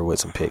player with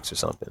some picks or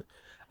something.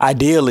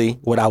 Ideally,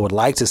 what I would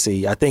like to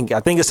see, I think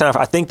it's time.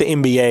 I think the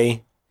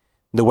NBA,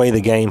 the way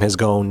the game has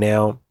gone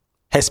now,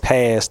 has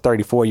passed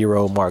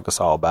 34-year-old Marc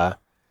Gasol by.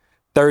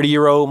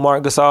 30-year-old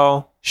Marc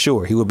Gasol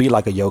sure, he would be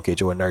like a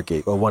Jokic or a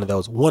Nurkic or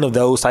one of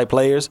those type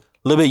players.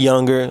 A little bit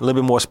younger, a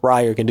little bit more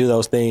sprier, can do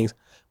those things.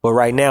 But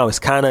right now, it's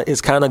kind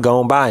of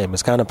gone by him.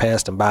 It's kind of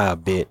passed him by a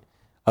bit.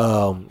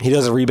 He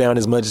doesn't rebound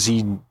as much as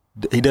he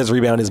doesn't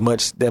rebound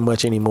that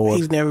much anymore.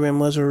 He's never been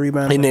much of a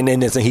rebounder.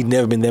 And he's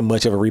never been that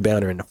much of a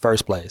rebounder in the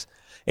first place.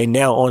 And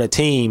now on a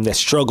team that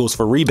struggles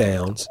for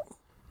rebounds,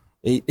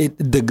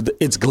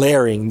 it's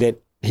glaring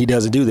that he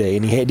doesn't do that.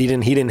 And he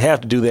didn't have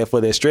to do that for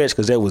that stretch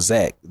because that was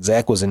Zach.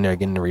 Zach was in there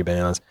getting the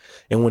rebounds.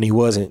 And when he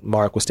wasn't,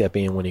 Mark would step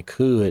in when he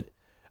could.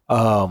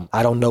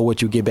 I don't know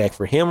what you get back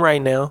for him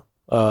right now.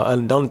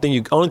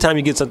 The only time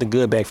you get something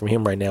good back from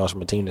him right now is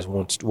from a team that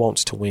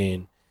wants to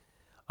win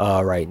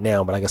right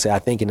now. But like I said, I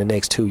think in the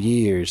next 2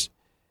 years,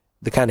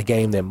 the kind of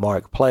game that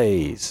Mark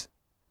plays,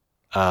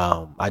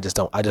 I just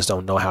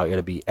don't know how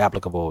it'll be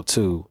applicable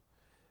to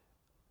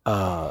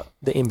the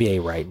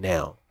NBA right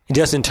now.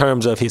 Just in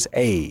terms of his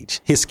age,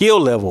 his skill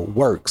level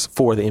works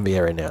for the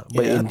NBA right now.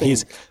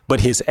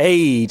 But his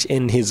age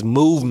and his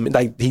movement,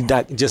 like he's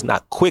just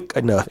not quick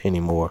enough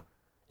anymore.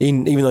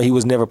 Even though he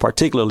was never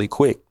particularly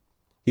quick.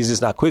 He's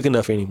just not quick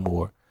enough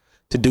anymore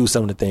to do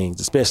some of the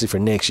things, especially for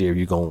next year.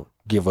 You're going to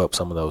give up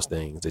some of those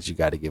things that you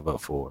got to give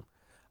up for him.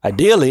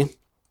 Ideally,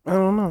 I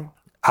don't know.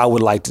 I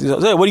would like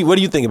to. What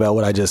do you think about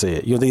what I just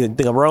said? You think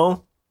I'm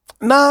wrong?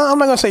 No, I'm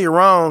not going to say you're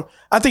wrong.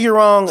 I think you're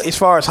wrong as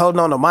far as holding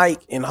on to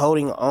Mike and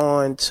holding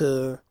on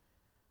to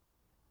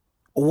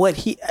what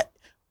he.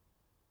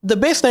 The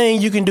best thing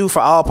you can do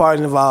for all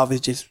parties involved is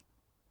just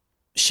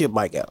ship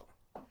Mike out.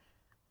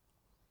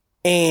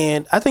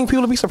 And I think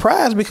people will be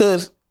surprised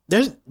because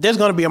there's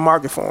going to be a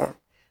market for him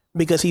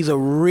because he's a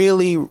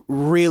really,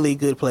 really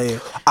good player.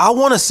 I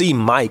want to see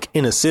Mike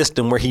in a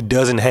system where he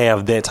doesn't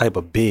have that type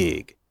of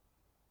big.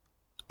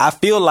 I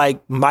feel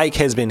like Mike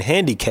has been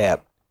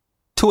handicapped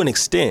to an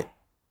extent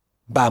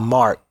by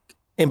Mark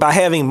and by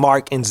having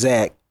Mark and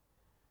Zach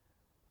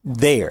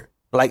there.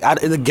 Like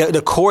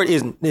the court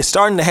it's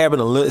starting to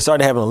happen a little. It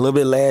started happening a little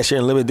bit last year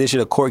and a little bit this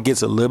year. The court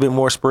gets a little bit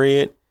more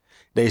spread.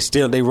 They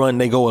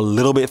go a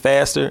little bit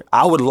faster.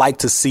 I would like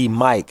to see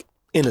Mike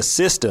in a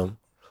system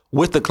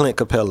with the Clint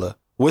Capella,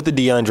 with the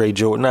not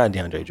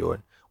DeAndre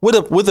Jordan,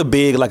 with a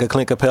big like a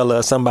Clint Capella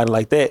or somebody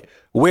like that,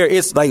 where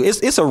it's like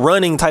it's a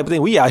running type of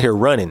thing. We out here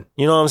running,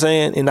 you know what I'm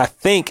saying? And I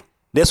think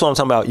that's what I'm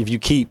talking about. If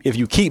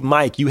you keep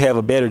Mike, you have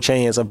a better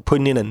chance of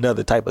putting in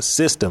another type of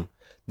system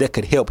that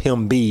could help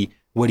him be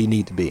what he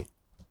need to be.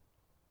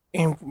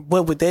 And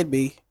what would that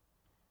be?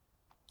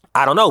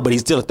 I don't know, but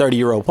he's still a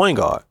 30-year-old point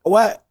guard.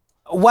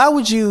 Why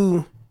would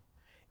you,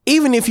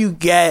 even if you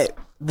got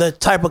the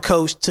type of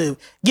coach to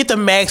get the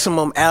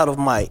maximum out of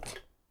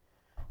Mike,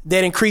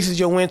 that increases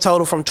your win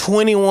total from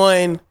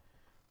 21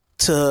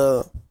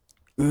 to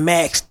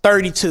max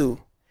 32,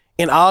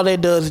 and all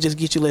that does is just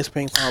get you less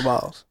ping pong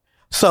balls.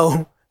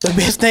 So the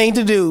best thing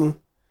to do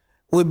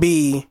would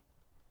be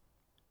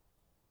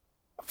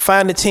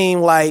find a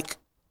team like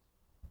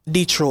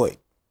Detroit,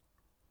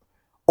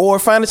 or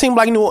find a team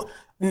like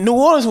New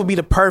Orleans would be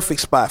the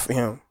perfect spot for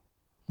him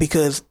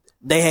because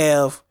they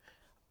have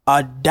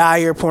a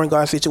dire point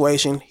guard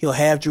situation. He'll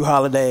have Drew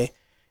Holiday.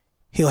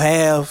 He'll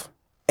have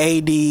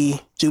AD,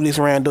 Julius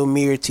Randle,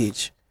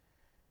 Mirotic.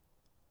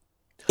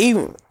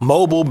 Even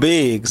mobile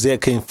bigs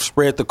that can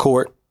spread the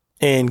court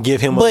and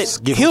give him.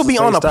 He'll be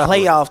on a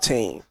playoff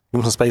team. Give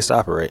him some space to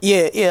operate.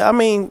 Yeah. I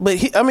mean,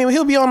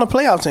 he'll be on a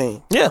playoff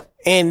team. Yeah,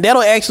 and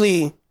that'll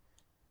actually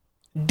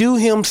do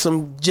him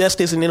some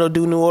justice, and it'll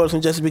do New Orleans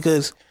some justice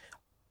because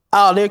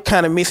all they're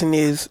kind of missing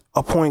is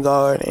a point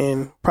guard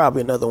and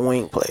probably another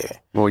wing player.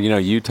 Well,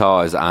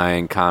 Utah is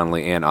eyeing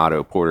Conley and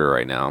Otto Porter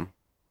right now.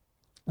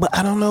 But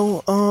I don't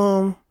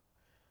know.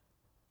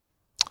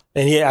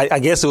 And yeah, I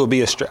guess it would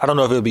be I don't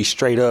know if it would be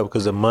straight up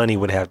because the money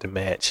would have to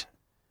match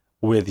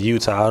with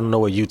Utah. I don't know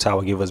what Utah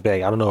would give us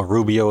back. I don't know if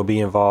Rubio would be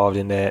involved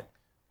in that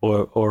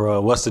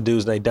or what's the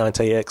dude's name?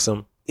 Dante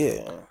Exum.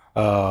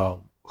 Yeah.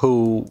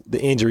 Who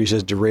the injuries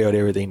just derailed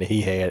everything that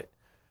he had.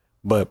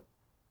 But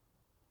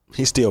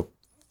he's still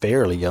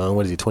fairly young.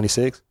 What is he,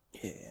 26?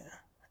 Yeah.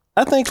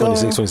 I think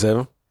 26,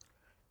 27?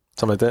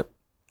 Something like that?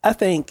 I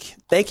think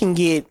they can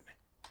get,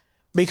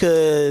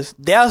 because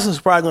Dallas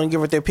is probably going to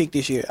give it their pick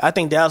this year. I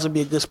think Dallas would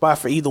be a good spot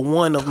for either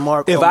one of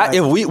Mark.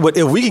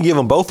 If we can give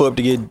them both up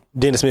to get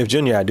Dennis Smith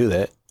Jr., I'd do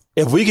that.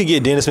 If we could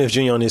get Dennis Smith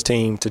Jr. on this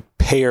team to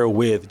pair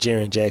with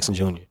Jaren Jackson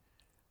Jr.,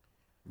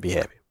 I'd be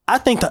happy. I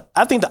think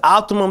the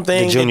optimum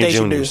thing that they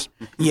should do.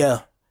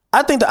 Yeah.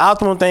 I think the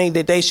optimum thing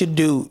that they should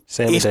do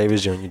Sammy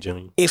Davis Jr.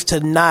 is to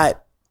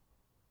not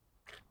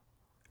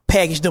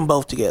package them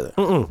both together.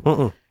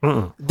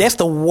 That's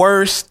the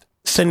worst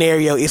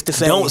scenario, is to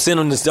say don't send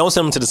them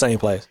to the same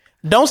place.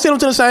 Don't send them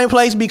to the same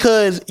place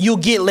because you'll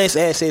get less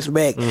assets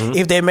back,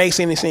 if that makes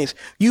any sense.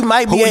 You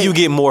might be. Who do you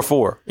get more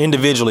for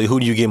individually?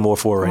 Who do you get more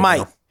for right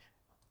now?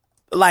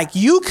 Like,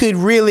 you could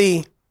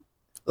really,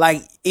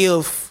 like,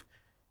 if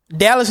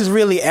Dallas is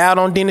really out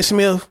on Dennis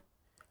Smith,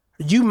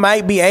 you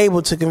might be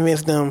able to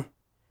convince them,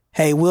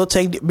 hey, we'll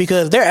take,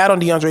 because they're out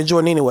on DeAndre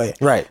Jordan anyway.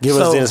 Right. Give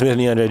us Dennis Smith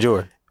and DeAndre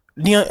Jordan.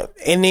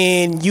 And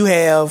then you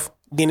have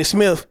Dennis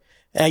Smith.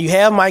 and you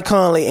have Mike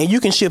Conley, and you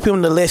can ship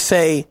him to, let's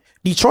say,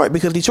 Detroit,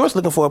 because Detroit's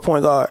looking for a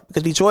point guard,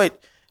 because Detroit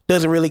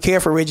doesn't really care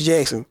for Reggie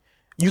Jackson.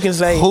 You can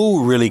say,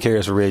 who really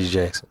cares for Reggie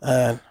Jackson?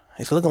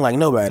 It's looking like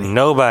nobody.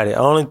 Nobody.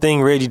 Only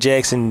thing Reggie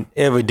Jackson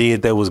ever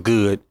did that was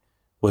good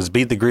was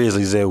beat the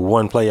Grizzlies at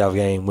one playoff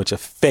game, which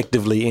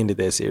effectively ended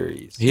that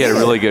series. He had a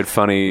really good,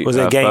 funny was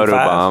it game photo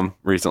 5? bomb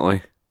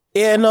recently.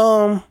 And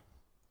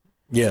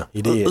yeah,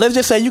 he did. Let's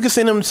just say you can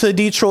send him to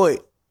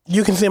Detroit.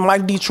 You can send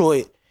Mike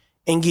Detroit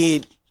and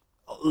get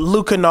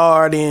Luke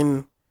Kennard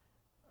and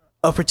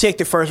a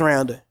protected first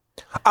rounder.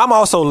 I'm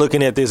also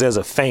looking at this as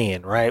a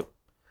fan, right?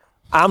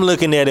 I'm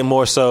looking at it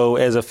more so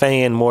as a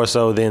fan, more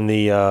so than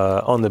the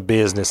on the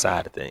business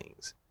side of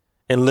things,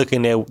 and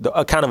looking at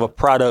a kind of a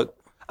product.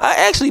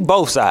 Actually,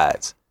 both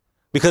sides,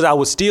 because I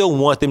would still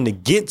want them to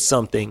get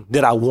something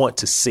that I want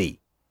to see.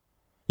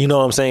 You know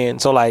what I'm saying?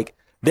 So like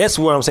that's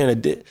where I'm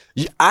saying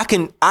I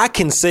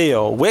can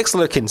sell.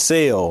 Wexler can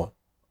sell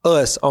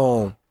us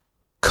on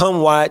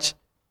come watch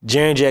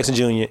Jaren Jackson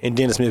Jr. and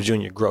Dennis Smith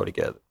Jr. grow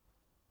together.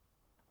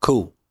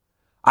 Cool.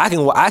 I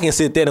can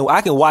sit there and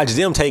I can watch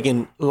them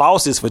taking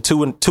losses for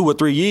 2 or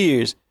 3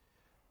 years,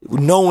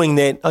 knowing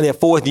that on their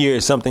 4th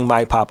year something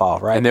might pop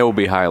off, right? And there will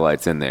be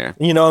highlights in there.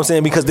 You know what I'm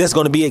saying? Because there's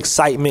going to be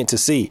excitement to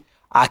see.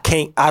 I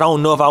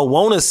don't know if I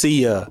want to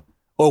see or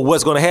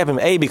what's going to happen.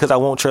 Because I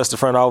won't trust the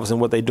front office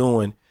and what they're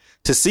doing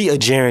to see a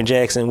Jaren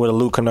Jackson with a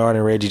Luke Kennard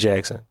and Reggie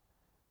Jackson.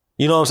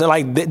 You know what I'm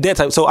saying? Like that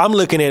type. So I'm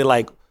looking at it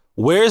like,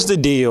 where's the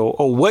deal,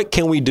 or what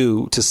can we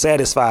do to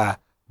satisfy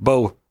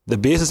both the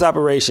business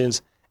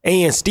operations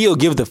and still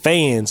give the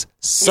fans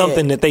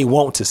something that they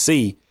want to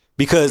see?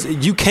 Because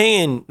you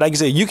can, like you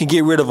said, you can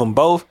get rid of them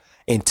both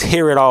and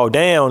tear it all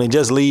down and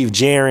just leave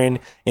Jaren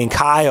and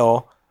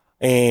Kyle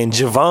and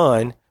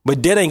Javon,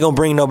 but that ain't going to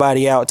bring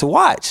nobody out to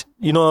watch.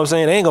 You know what I'm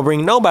saying? They ain't going to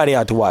bring nobody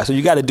out to watch. So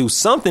you got to do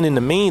something in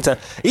the meantime.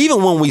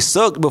 Even when we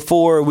sucked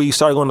before we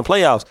started going to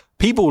playoffs,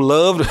 people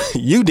loved,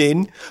 you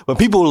didn't, but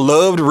people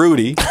loved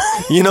Rudy.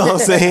 You know what I'm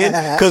saying?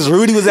 Because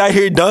Rudy was out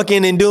here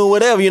dunking and doing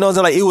whatever. You know what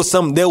I'm saying?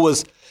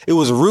 Like it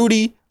was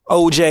Rudy,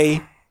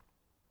 OJ,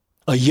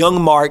 a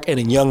young Mark, and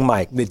a young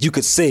Mike that you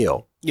could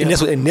sell. Yeah.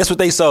 And that's what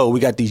they sold. We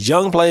got these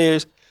young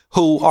players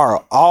who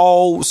are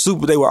all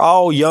they were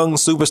all young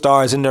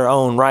superstars in their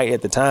own right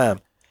at the time.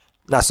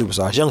 Not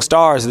superstars, young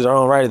stars in their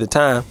own right at the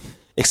time.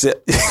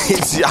 Except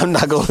I'm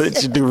not gonna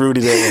let you do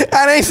Rudy that way.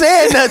 I ain't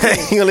saying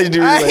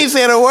nothing. I ain't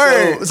saying a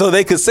word. So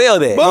they could sell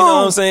that. Boom. You know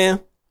what I'm saying?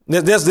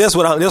 That's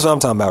what I'm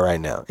talking about right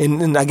now.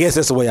 And I guess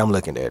that's the way I'm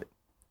looking at it.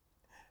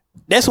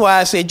 That's why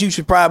I said you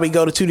should probably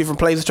go to 2 different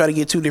places, try to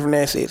get 2 different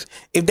assets.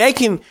 If they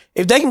can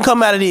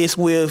come out of this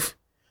with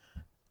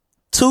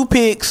 2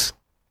 picks,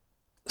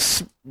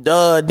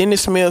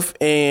 Dennis Smith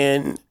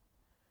and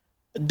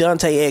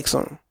Dante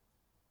Exum,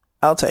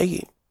 I'll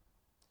take it.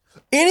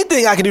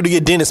 Anything I can do to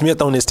get Dennis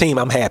Smith on this team,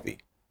 I'm happy.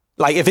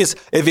 Like if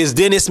it's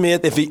Dennis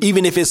Smith,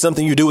 even if it's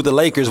something you do with the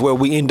Lakers where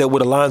we end up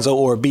with Alonzo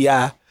or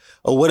BI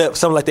or whatever,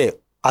 something like that.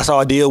 I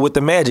saw a deal with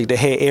the Magic that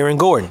had Aaron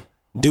Gordon.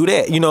 Do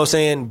that. You know what I'm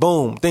saying?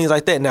 Boom. Things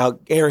like that. Now,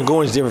 Aaron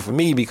Gordon's different for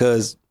me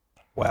because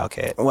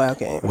Wildcat.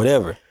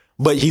 Whatever.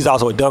 But he's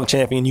also a dunk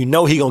champion. You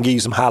know he going to give you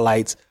some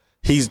highlights.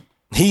 He's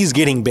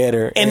getting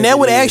better. And that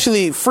would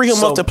actually free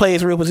him up to play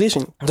his real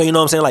position. So you know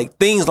what I'm saying? Like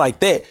things like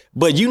that.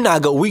 But you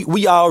not go.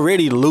 We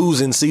already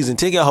losing season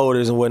ticket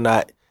holders and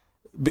whatnot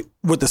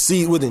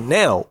with it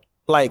now.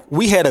 Like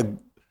we had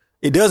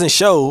it doesn't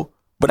show,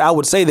 but I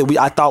would say that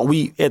I thought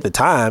we at the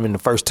time in the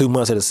first 2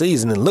 months of the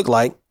season, it looked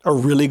like a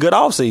really good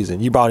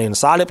offseason. You brought in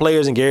solid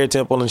players in Garrett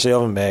Temple and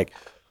Shelvin Mack.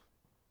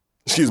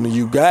 Excuse me.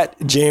 You got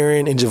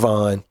Jaren and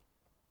Javon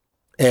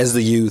as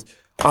the youth.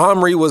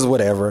 Omri was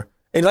whatever.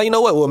 And like, you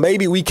know what? Well,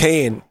 maybe we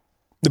can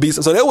be.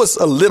 So there was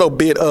a little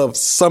bit of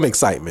some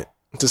excitement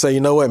to say, you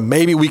know what?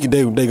 Maybe we can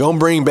do. They're going to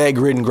bring back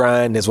grit and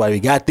grind. That's why we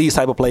got these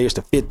type of players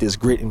to fit this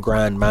grit and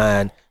grind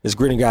mind, this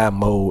grit and grind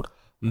mode.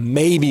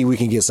 Maybe we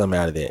can get something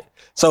out of that.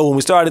 So when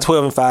we started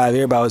 12-5,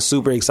 everybody was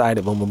super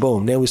excited. Boom, boom,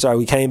 boom. Then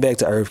we came back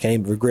to earth,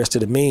 regressed to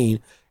the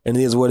mean, and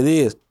it is what it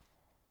is.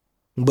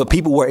 But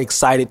people were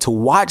excited to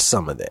watch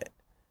some of that.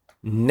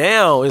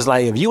 Now it's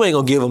like, if you ain't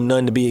gonna give them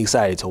nothing to be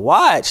excited to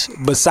watch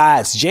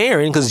besides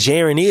Jaren, because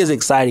Jaren is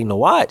exciting to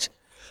watch,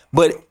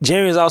 but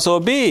Jaren is also a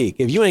big.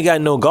 If you ain't got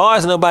no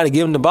guards, nobody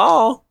give him the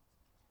ball.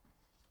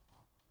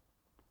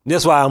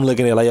 That's why I'm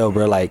looking at like, yo,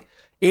 bro, like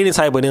any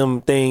type of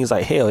them things,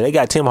 like hell, they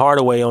got Tim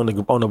Hardaway on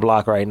the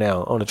block right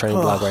now, on the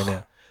training block right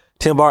now.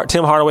 Tim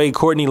Hardaway,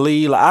 Courtney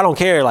Lee, like I don't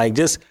care, like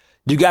just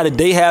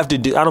they have to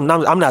do. I'm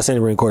not saying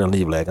we're in Courtney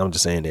Lee black. I'm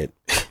just saying that.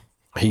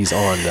 He's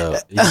on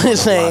the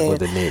block with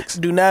the Knicks.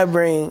 Do not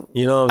bring.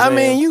 You know what I'm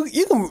saying? I mean,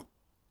 you can.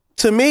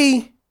 To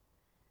me,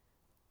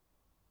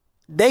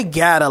 they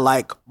gotta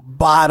like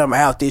bottom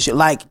out this shit.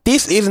 Like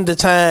this isn't the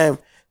time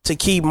to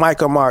keep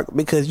Mike or Mark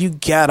because you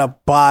gotta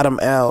bottom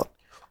out.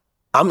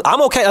 I'm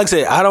okay. Like I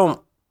said, I don't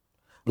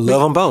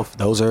love them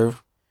both.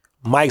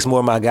 Mike's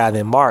more my guy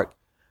than Mark,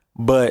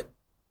 but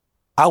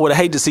I would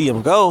hate to see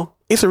him go.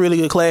 It's a really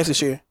good class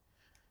this year,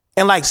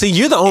 and like, see,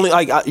 you're the only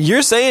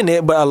you're saying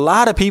that, but a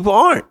lot of people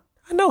aren't.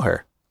 I know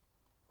her.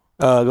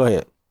 Go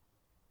ahead.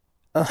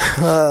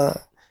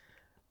 The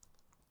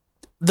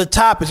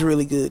top is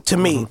really good to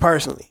me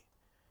personally.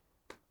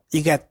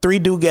 You got 3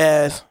 Duke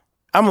guys.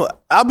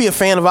 I'll be a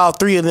fan of all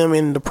 3 of them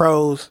in the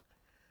pros.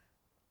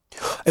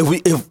 If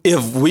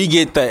we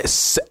get the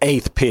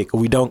 8th pick, if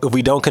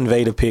we don't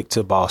convey the pick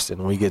to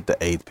Boston, we get the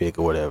 8th pick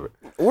or whatever.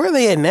 Where are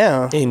they at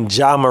now? And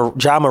Ja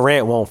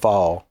Morant won't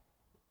fall,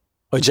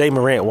 or Jay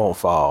Morant won't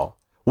fall.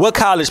 What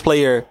college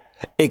player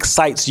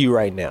excites you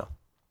right now?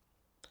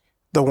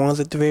 The ones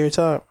at the very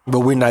top. But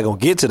we're not gonna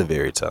get to the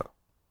very top.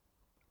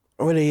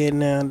 Where they at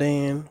now,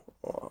 Dan?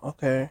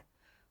 Okay,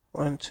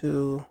 1,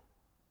 2,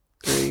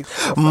 3,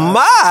 4, 5.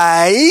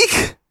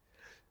 Mike.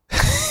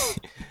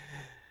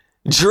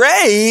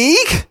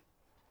 Drake.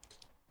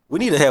 We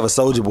need to have a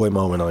Soulja Boy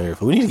moment on here.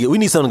 We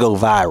need something to go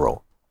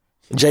viral.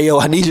 J.O.,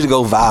 I need you to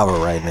go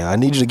viral right now. I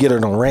need you to get her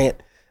on rant.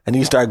 I need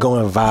you to start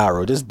going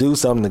viral. Just do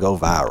something to go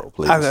viral,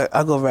 please.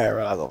 I'll go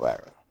viral. All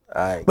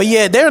right. But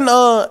yeah, they're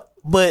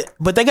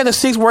but they got the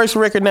 6th worst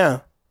record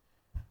now.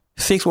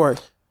 6th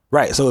worst.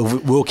 Right. So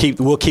if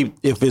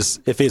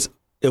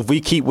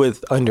we keep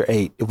with under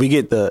 8, if we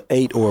get the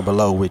 8 or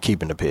below, we're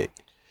keeping the pick.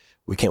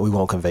 We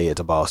won't convey it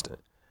to Boston.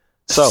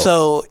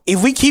 So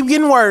if we keep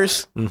getting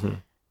worse,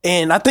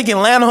 and I think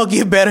Atlanta will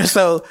get better,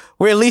 so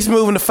we're at least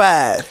moving to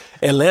 5.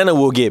 Atlanta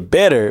will get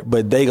better,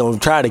 but they gonna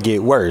try to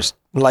get worse.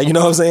 Like, you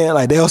know what I'm saying?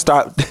 Like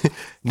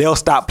they'll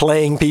stop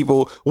playing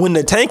people when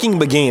the tanking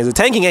begins. The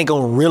tanking ain't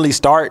gonna really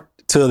start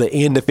till the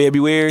end of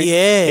February.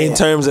 Yeah. In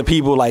terms of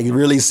people like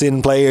really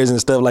sitting players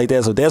and stuff like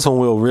that. So that's when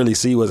we'll really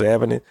see what's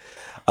happening.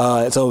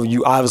 So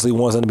you obviously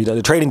want something to be done.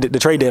 The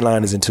trade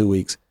deadline is in 2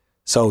 weeks.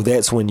 So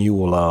that's when you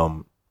will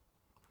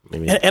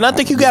and I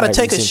think you got to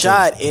take a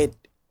shot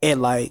at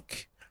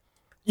like,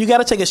 you got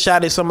to take a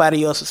shot at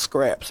somebody else's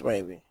scraps,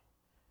 maybe.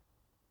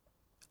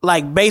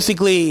 Like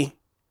basically,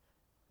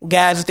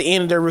 guys at the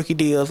end of their rookie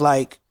deals,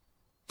 like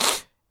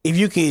if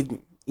you could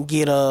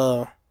get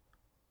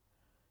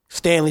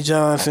Stanley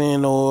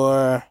Johnson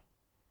or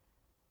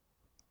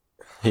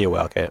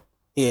Wildcat.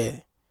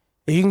 Yeah,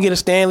 if you can get a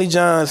Stanley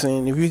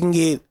Johnson, if you can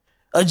get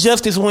a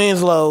Justice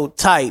Winslow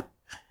type,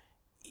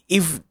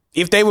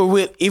 if they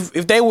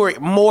were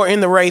more in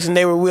the race and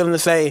they were willing to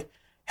say,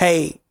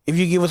 hey, if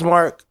you give us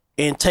Mark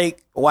and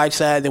take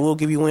Whiteside, then we'll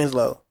give you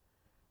Winslow.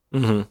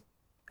 Mm-hmm.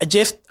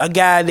 Just a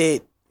guy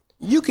that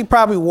you could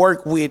probably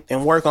work with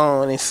and work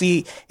on and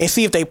see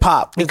if they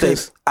pop.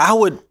 Because I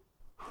would.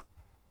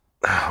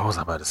 What was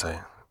I about to say?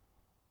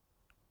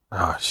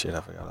 Oh shit! I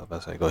forgot what I was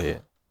about to say. Go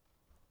ahead.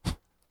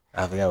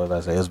 I forgot what I was about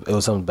to say. It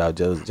was something about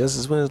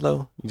Justice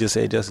Winslow. You just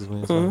said Justice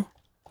Winslow.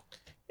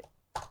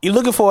 Mm-hmm. You're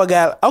looking for a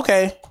guy.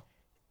 Okay.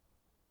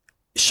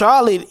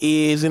 Charlotte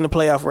is in the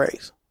playoff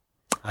race.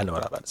 I know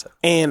what I'm about to say.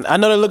 And I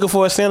know they're looking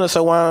for a center,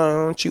 so why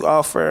don't you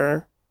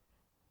offer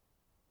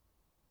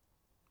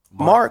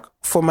Mark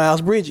for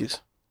Miles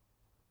Bridges?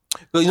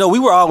 Well, you know, we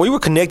were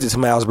connected to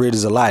Miles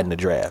Bridges a lot in the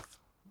draft.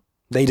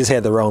 They just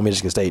had the wrong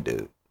Michigan State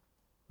dude.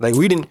 Like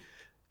we didn't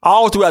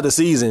all throughout the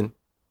season.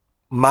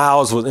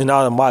 Miles was in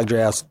all the mock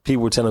drafts.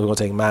 People were telling us we were going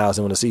to take Miles,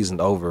 and when the season's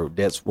over,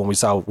 that's when we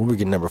were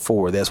getting number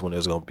 4. That's when it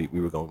was going to be.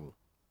 We were going to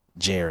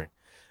Jaren.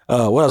 What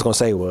I was going to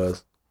say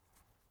was,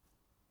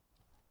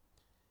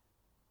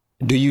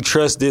 do you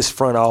trust this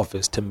front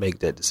office to make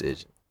that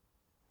decision?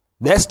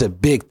 That's the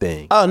big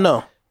thing. Oh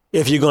no!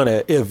 If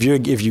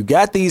you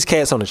got these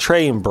cats on the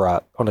train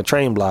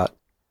block,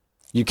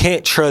 you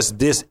can't trust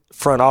this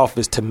front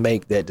office to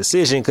make that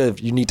decision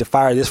because you need to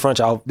fire this front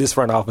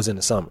office in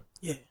the summer.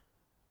 Yeah,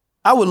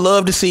 I would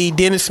love to see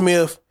Dennis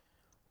Smith,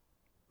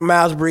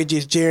 Miles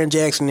Bridges, Jaren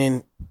Jackson,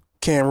 and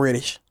Cam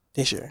Reddish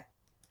this year.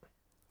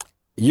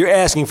 You're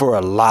asking for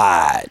a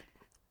lot.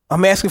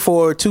 I'm asking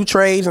for 2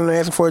 trades and I'm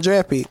asking for a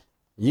draft pick.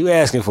 You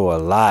asking for a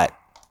lot.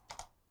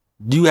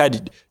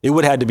 It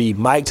would have to be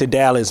Mike to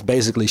Dallas,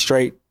 basically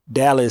straight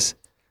Dallas.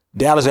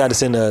 Dallas would have to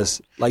send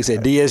us, like I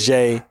said,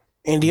 DSJ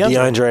and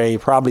DeAndre,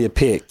 probably a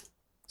pick,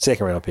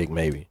 2nd round pick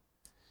maybe,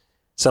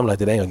 something like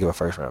that. They ain't gonna give a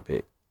 1st round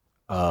pick.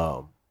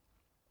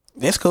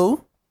 That's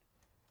cool.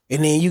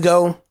 And then you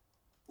go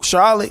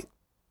Charlotte.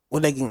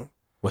 What they can?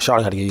 Well,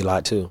 Charlotte got to give you a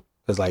lot too,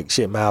 because like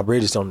shit, Miles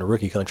Bridges on the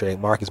rookie contract.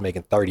 Mark is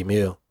making $30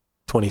 million.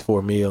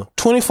 24 mil.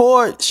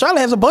 24. Charlotte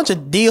has a bunch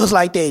of deals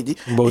like that.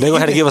 But they're going to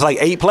have to give us like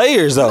 8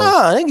 players, though.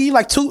 Nah, they give you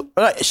like 2.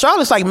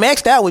 Charlotte's like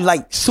maxed out with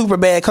like super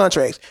bad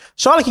contracts.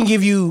 Charlotte can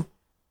give you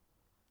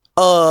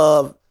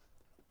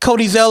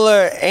Cody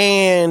Zeller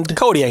and...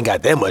 Cody ain't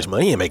got that much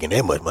money. He ain't making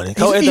that much money.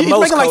 He's making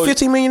like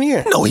 $15 million a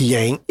year. No, he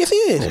ain't. Yes, he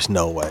is. There's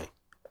no way.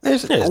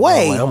 There's no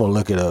way. way. I'm going to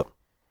look it up.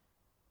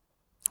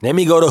 Let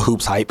me go to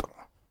Hoops Hype.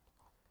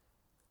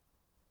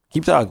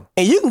 Keep talking.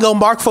 And you can go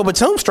Mark for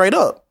Batum straight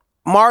up.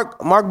 Mark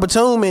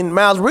Batum and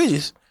Miles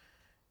Bridges.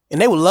 And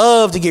they would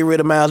love to get rid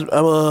of Miles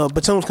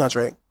Batum's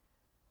contract.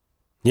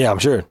 Yeah, I'm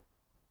sure.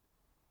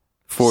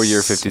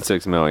 4-year,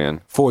 $56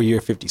 million. 4-year,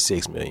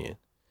 $56 million.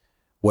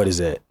 What is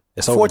that?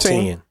 It's over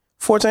 10.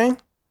 14?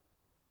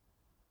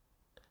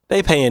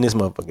 They paying this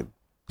motherfucker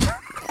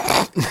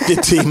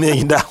 $15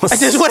 million.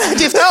 That's what I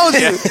just told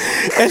you.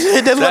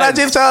 That's what I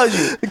just told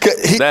you.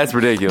 That's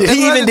ridiculous.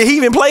 Did he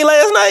even play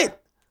last night?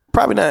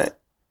 Probably not.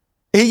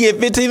 He get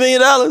 $15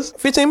 million?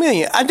 $15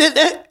 million.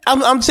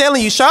 I'm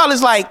telling you,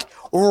 Charlotte's like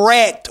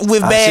racked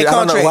with bad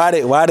contracts. I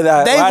don't know why did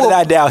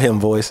I doubt him,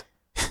 boys?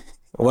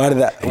 Why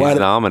did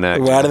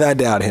I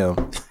doubt him?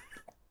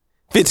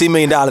 $15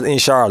 million in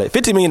Charlotte.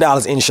 $15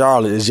 million in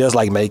Charlotte is just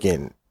like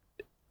making.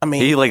 I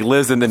mean, he like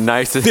lives in the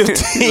nicest.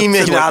 $15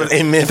 million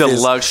in Memphis.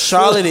 Deluxe.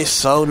 Charlotte is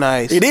so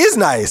nice. It is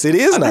nice.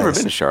 I've never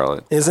been to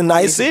Charlotte. It's a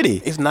nice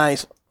city. It's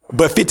nice,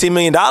 but $15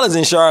 million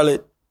in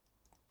Charlotte.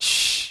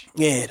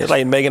 Yeah, it's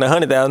like making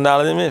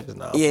 $100,000 in Memphis.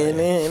 No, yeah, and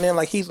then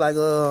like he's like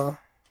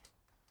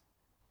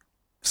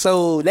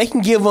so they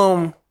can give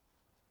him.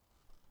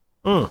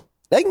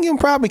 They can give him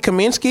probably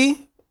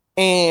Kaminsky.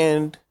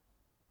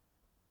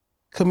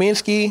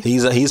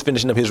 He's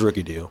finishing up his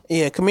rookie deal.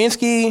 Yeah,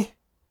 Kaminsky,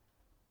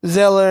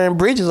 Zeller, and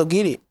Bridges will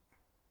get it.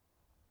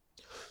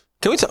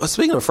 Can we talk?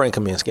 Speaking of Frank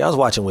Kaminsky, I was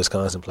watching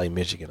Wisconsin play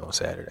Michigan on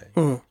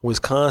Saturday.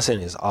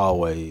 Wisconsin is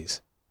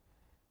always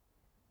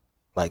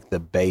like the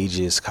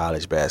beigest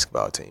college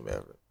basketball team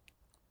ever.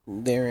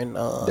 They're in.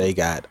 They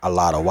got a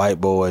lot of white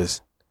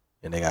boys,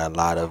 and they got a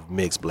lot of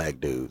mixed black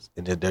dudes,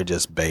 and they're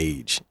just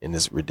beige, and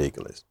it's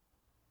ridiculous.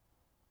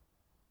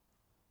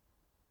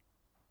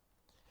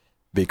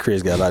 Big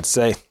Chris got a lot to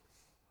say.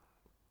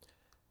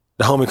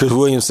 The homie Chris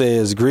Williams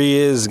says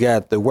Grizz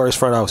got the worst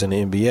front office in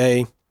the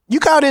NBA. You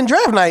called in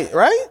draft night,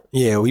 right?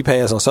 Yeah, we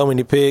passed on so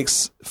many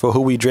picks for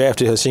who we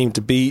drafted. Hashim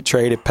Thabit,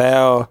 traded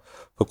Powell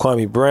for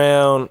Kwame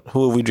Brown.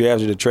 Who have we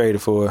drafted or traded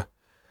for?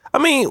 I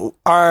mean,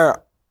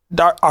 our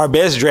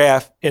best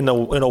draft in a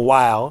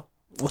while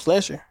was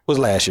last year. Was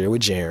last year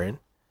with Jaren.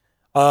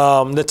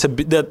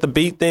 The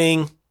Thabit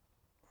thing,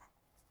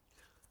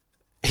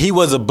 he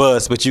was a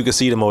bust, but you could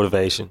see the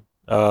motivation.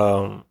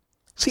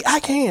 See, I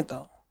can't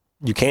though.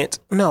 You can't?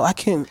 No, I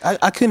can't.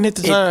 I couldn't hit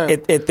the time.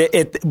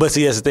 But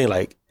see, that's the thing.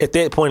 Like at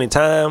that point in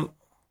time,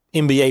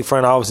 NBA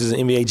front offices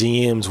and NBA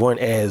GMs weren't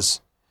as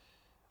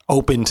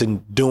open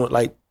to doing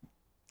like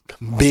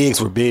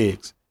bigs were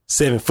bigs.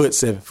 7 foot,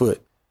 7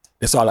 foot.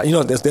 That's all.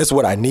 That's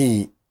what I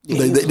need.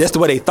 Yeah, that's the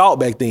way they thought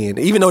back then.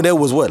 Even though that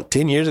was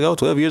 10 years ago,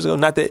 12 years ago,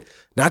 not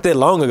that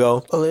long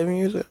ago. 11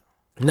 years ago.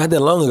 Not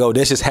that long ago.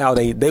 That's just how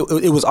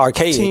it was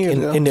archaic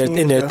in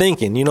their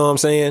thinking. You know what I'm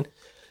saying?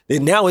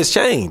 Now it's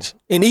changed,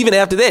 and even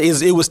after that,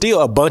 it was still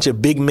a bunch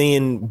of big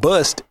men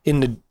bust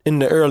in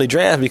the early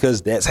draft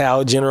because that's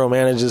how general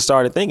managers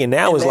started thinking.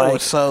 Now it's like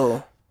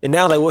well,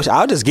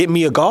 I'll just get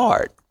me a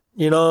guard.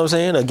 You know what I'm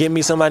saying, or get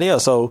me somebody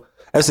else. So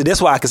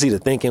that's why I can see the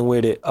thinking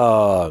with it.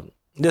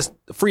 This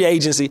free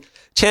agency,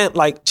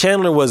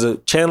 Chandler was a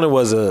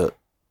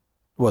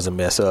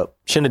mess up.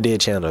 Shouldn't have did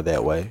Chandler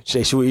that way.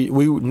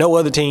 We no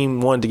other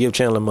team wanted to give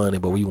Chandler money,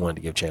 but we wanted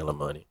to give Chandler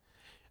money.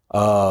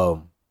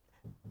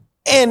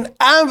 And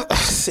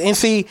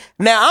see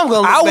now I'm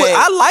gonna.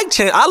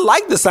 I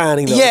like the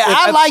signing though. Yeah,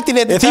 I liked it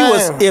at the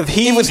time. If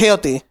he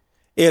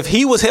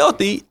was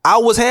healthy, I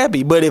was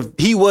happy. But if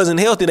he wasn't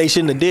healthy, they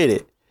shouldn't have did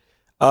it.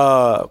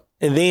 And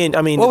then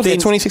I mean, what was it?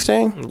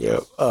 2016?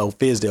 Yeah,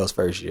 Fizdale's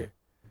first year.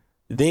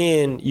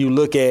 Then you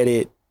look at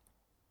it.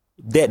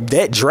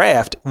 That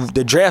draft,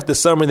 the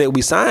summer that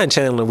we signed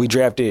Chandler, we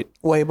drafted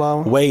Wade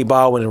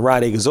Baldwin and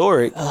Rade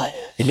Gazoric,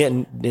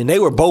 and they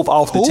were both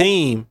off the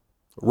team.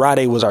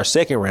 Rade was our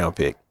second round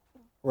pick.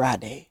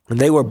 Rade. And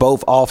they were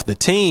both off the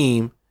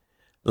team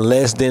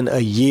less than a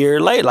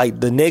year late. Like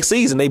the next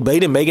season, they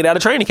didn't make it out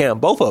of training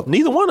camp. Both of them.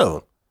 Neither one of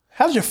them.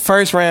 How's your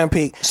first round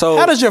pick? So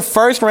how does your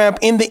first round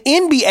in the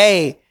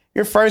NBA,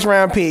 your first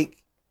round pick?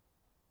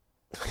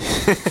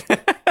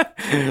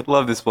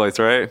 Love this place,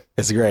 right?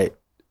 It's great.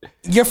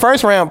 Your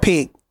first round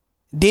pick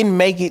didn't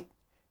make it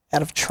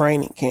out of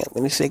training camp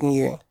in the second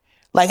year.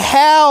 Like,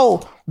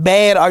 how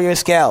bad are your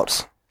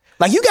scouts?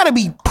 Like, you got to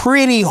be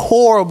pretty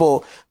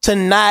horrible to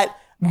not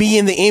be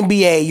in the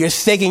NBA your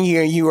second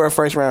year and you were a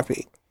first round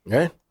pick.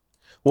 Right.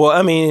 Well,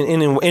 I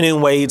mean,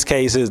 in Wade's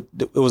case, it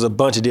was a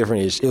bunch of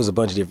different issues. It was a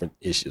bunch of different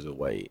issues with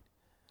Wade.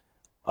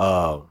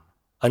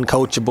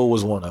 Uncoachable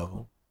was one of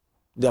them.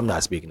 I'm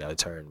not speaking out of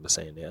turn, but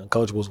saying that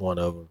uncoachable was one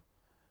of them.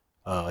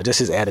 Just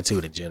his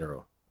attitude in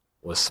general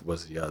was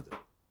the other.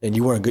 And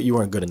you weren't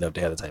good enough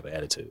to have the type of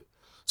attitude.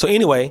 So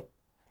anyway,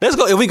 let's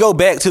go. If we go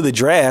back to the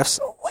drafts.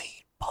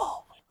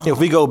 If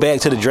we go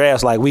back to the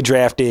drafts, like we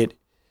drafted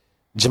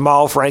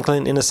Jamal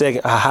Franklin in a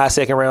high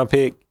second round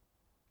pick.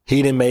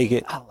 He didn't make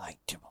it. I like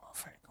Jamal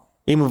Franklin.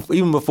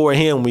 Even before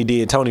him, we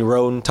did Tony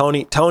Roden.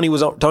 Tony Roden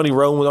was on,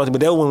 but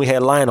that was when we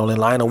had Lionel, and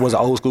Lionel was an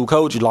old school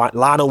coach.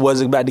 Lionel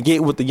wasn't about to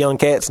get with the young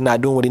cats,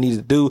 not doing what he needed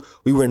to do.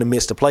 We were in the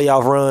midst of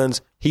playoff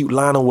runs.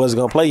 Lionel wasn't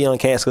going to play young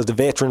cats because the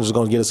veterans was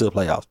going to get us to the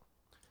playoffs.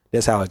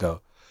 That's how it go.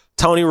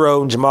 Tony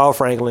Roden, Jamal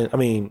Franklin.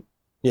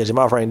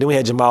 Jamal Franklin. Then we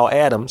had Jamal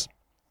Adams,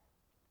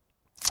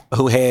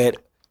 who had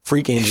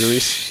freak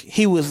injuries.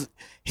 He was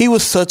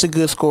such a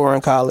good scorer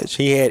in college.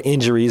 He had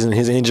injuries, and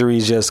his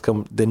injuries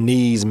the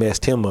knees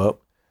messed him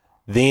up.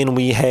 Then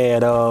we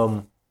had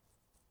who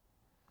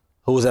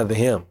was after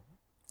him?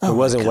 It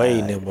wasn't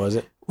Wade and them, was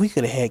it? We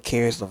could have had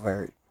Karis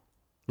LeVert.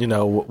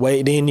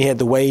 Wade. Then you had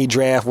the Wade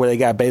draft where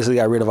they basically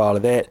got rid of all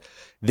of that.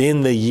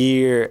 Then the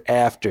year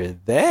after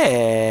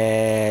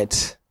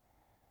that,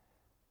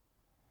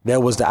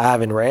 that was the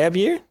Ivan Rabb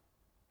year.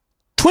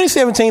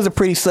 2017 is a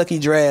pretty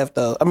sucky draft,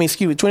 though. I mean,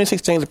 excuse me,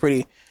 2016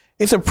 is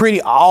it's a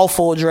pretty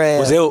awful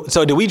draft.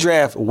 So did we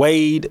draft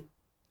Wade,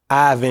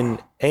 Ivan,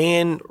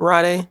 and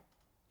Rade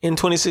in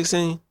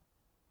 2016?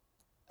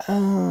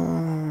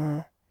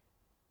 Nah,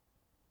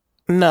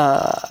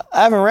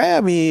 Ivan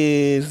Rabb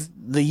is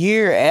the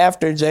year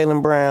after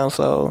Jaylen Brown.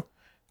 So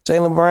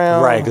Jaylen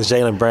Brown, right? Because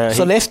Jaylen Brown.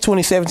 So that's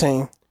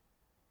 2017.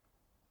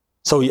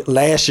 So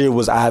last year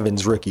was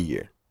Ivan's rookie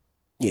year.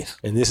 Yes,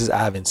 and this is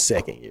Ivan's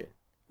second year.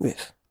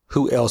 Yes.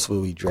 Who Who else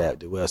would we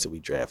draft? Who else did we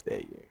draft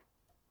that year?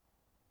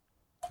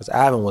 Because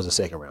Ivan was a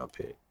second round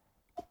pick.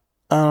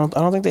 I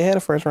don't think they had a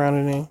first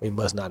rounder then. We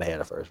must not have had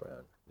a first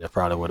round. That's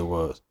probably what it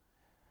was.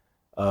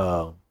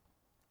 I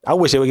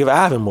wish they would give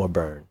Ivan more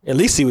burn. At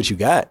least see what you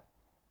got.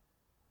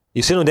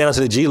 You send him down to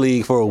the G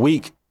League for a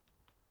week.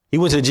 He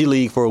went to the G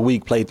League for a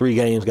week, played 3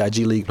 games, got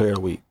G League Player of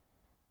the Week.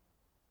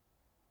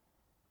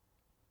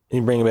 And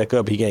you bring him back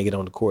up, he can't get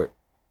on the court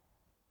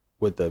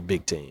with the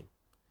big team.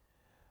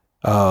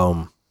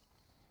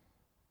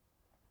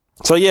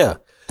 So yeah,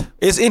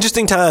 it's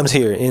interesting times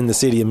here in the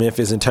city of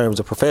Memphis in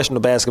terms of professional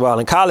basketball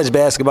and college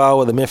basketball,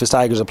 where the Memphis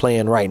Tigers are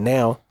playing right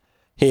now,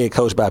 head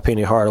coached by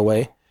Penny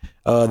Hardaway.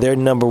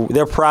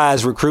 Their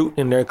prize recruit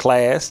in their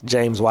class,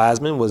 James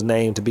Wiseman, was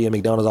named to be a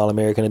McDonald's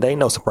All-American today.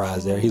 No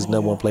surprise there. He's the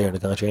number 1 player in the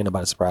country. Ain't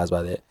nobody surprised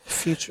by that.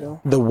 Future.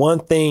 The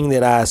one thing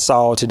that I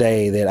saw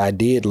today that I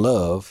did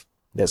love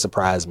that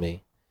surprised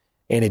me,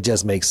 and it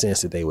just makes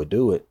sense that they would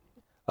do it.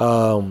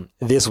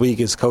 This week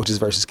is Coaches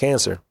versus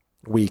Cancer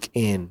week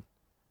in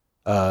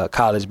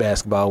college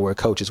basketball, where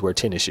coaches wear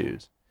tennis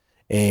shoes.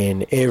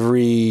 And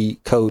every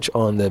coach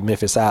on the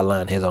Memphis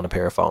sideline has on a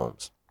pair of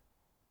foams.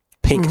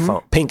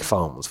 Pink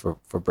foams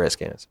for breast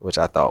cancer, which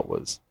I thought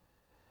was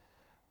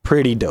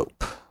pretty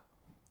dope.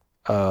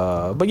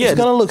 But yeah, it's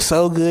gonna look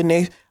so good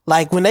next.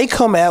 Like when they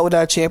come out with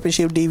our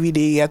championship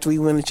DVD after we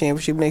win the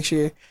championship next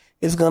year,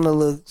 it's gonna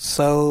look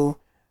so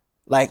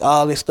like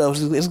all this stuff.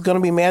 It's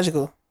gonna be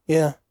magical.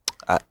 Yeah.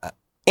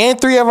 And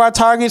 3 of our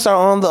targets are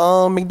on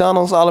the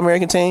McDonald's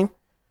All-American team.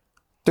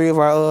 3 of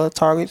our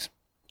targets: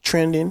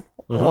 Trendon,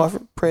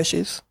 Warford,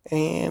 Precious,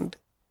 and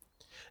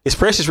is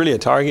Precious really a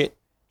target?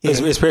 Yeah.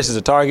 Is Precious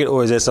a target,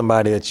 or is that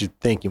somebody that you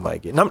think you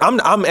might get? And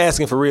I'm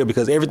asking for real,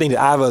 because everything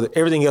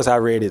else I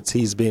read,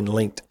 he's been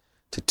linked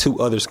to 2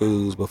 other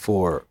schools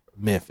before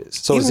Memphis.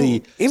 So is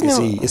he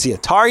a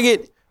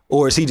target,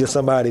 or is he just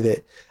somebody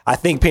that I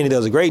think Penny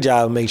does a great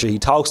job of making sure he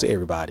talks to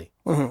everybody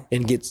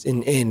and gets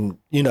and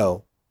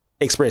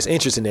express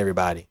interest in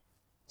everybody,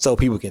 so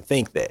people can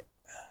think that.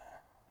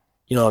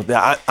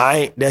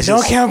 That's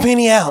don't count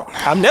Penny out.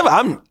 No,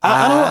 I'm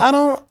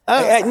not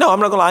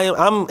gonna lie.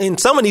 I'm in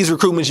some of these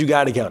recruitments, you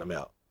got to count them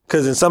out,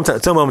 because in some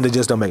of them they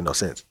just don't make no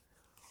sense.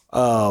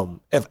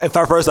 If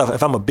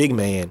I'm a big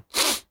man,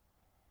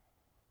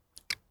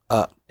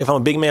 I'm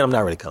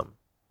not really coming.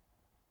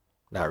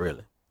 Not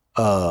really.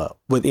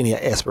 With any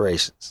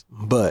aspirations,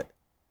 but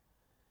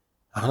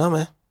I don't know,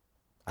 man.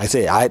 I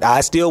said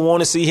I still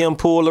want to see him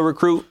pull a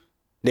recruit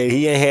that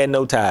he ain't had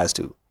no ties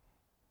to.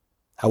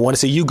 I want to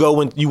see you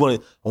go I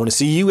want to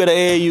see you at an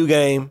AAU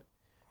game,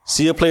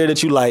 see a player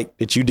that you like,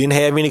 that you didn't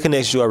have any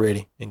connection to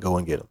already, and go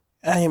and get him.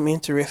 I am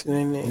interested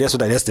in that.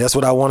 That's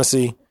what I want to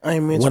see. I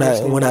am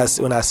interested.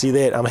 When I see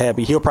that, I'm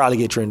happy. He'll probably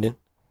get Trendon.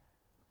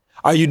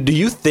 Do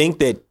you think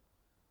that?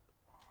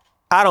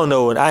 I don't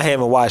know, and I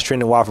haven't watched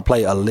Trendon Warford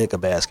play a lick of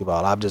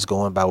basketball. I'm just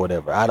going by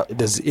whatever.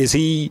 Is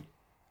he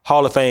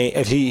Hall of Fame?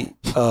 If he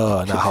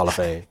not Hall of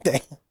Fame,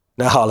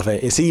 not Hall of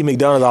Fame. Is he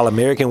McDonald's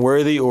All-American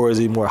worthy, or is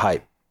he more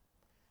hype?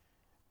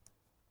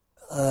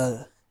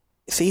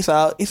 See,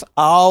 it's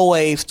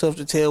always tough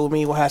to tell with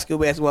me with high school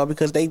basketball,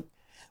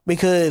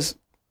 because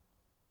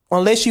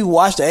unless you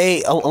watch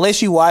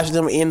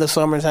them in the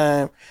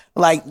summertime,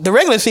 like the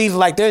regular season,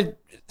 like their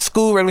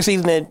school regular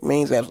season, that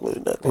means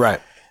absolutely nothing.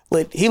 Right.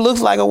 But he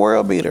looks like a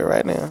world beater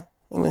right now.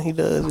 He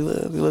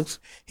does.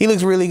 He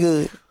looks really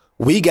good.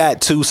 We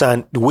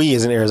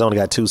as in Arizona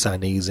got 2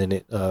 signees in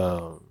it.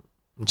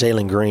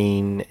 Jalen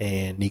Green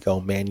and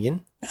Nico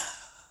Mannion.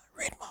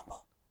 Red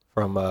Mamba.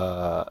 From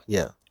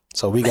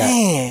So we're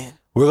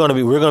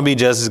gonna be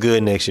just as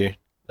good next year.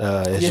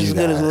 As just you as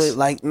good guys. as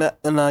like no,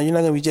 you're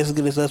not gonna be just as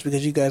good as us,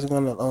 because you guys are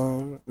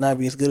gonna not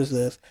be as good as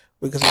us,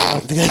 because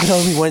there can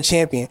only be 1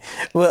 champion.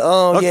 But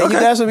okay. You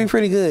guys will be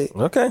pretty good.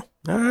 Okay,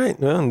 all right.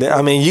 Well,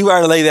 I mean, you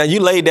already laid down. You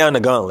laid down the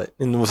gauntlet,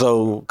 and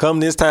so come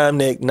this time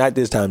not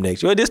this time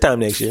next year. Well, this time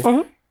next year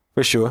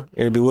for sure.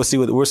 We'll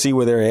see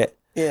where they're at.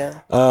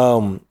 Yeah.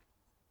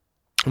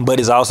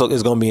 But it's going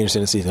to be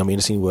interesting to see. It's going to be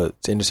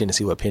interesting to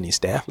see what Penny's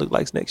staff look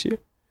like next year.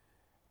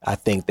 I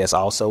think that's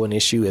also an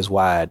issue, is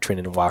why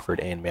Trendon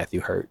Warford and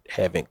Matthew Hurt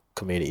haven't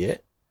committed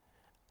yet.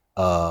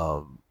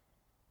 But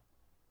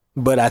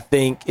I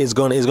think it's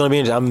going to be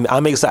interesting.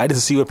 I'm excited to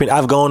see what Penny.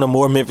 I've gone to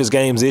more Memphis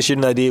games this year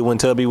than I did when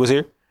Tubby was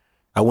here.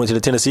 I went to the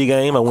Tennessee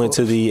game. I went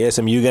to the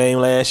SMU game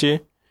last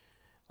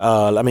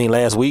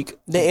week.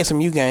 The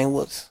SMU game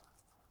was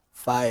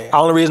Fire. The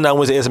only reason I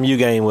went to SMU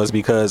game was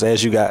because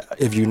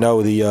if you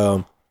know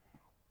the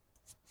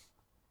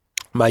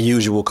my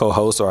usual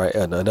co-host or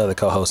another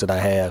co-host that I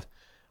have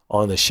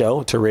on the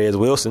show, Therese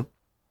Wilson.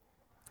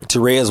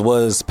 Therese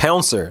was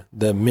Pouncer,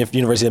 the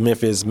University of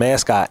Memphis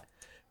mascot,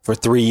 for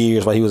 3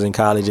 years while he was in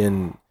college.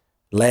 And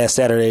last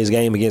Saturday's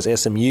game against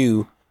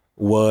SMU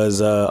was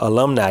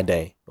Alumni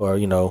Day, or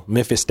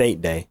Memphis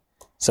State Day.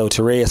 So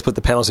Therese put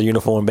the Pouncer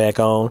uniform back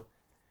on,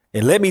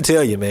 and let me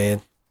tell you,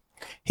 man,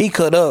 he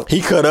cut up. He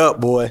cut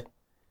up, boy.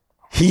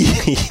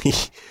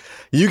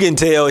 You can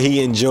tell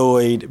he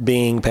enjoyed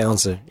being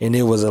Pouncer. And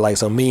it was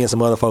so me and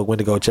some other folk went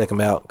to go check him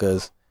out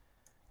because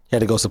he had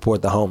to go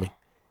support the homie.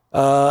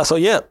 So,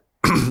 yeah,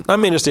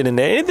 I'm interested in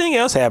that. Anything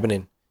else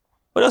happening?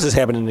 What else is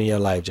happening in your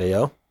life,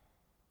 J.O.?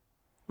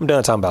 I'm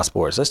done talking about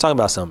sports. Let's talk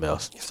about something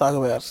else. Let's talk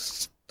about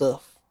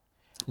stuff.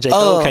 J.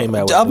 Cole came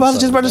out with I was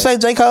just about to say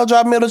J. Cole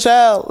dropped Middle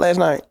Child last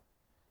night.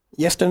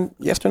 Yesterday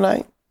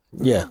night?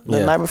 Yeah.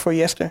 The night before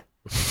yesterday.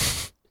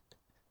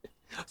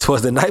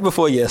 Twas the night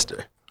before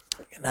yesterday.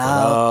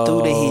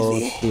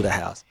 Through the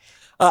house.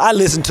 I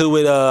listened to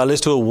it.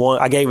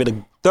 I gave it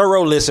a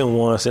thorough listen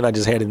once, and I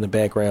just had it in the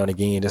background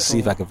again just to see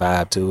if I could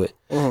vibe to it.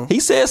 He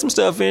said some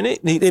stuff in it.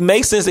 It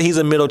makes sense that he's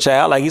a middle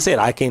child. Like he said,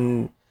 I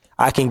can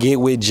get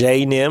with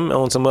Jay and them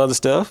on some other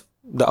stuff.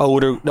 The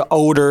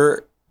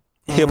older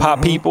hip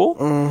hop people,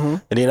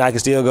 and then I can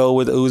still go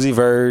with Uzi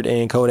Vert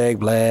and Kodak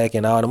Black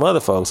and all them other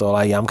folks. So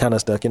I'm kind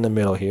of stuck in the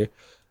middle here.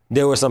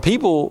 There were some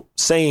people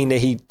saying that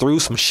he threw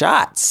some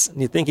shots.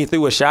 You think he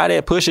threw a shot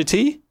at Pusha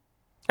T?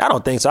 I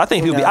don't think so. I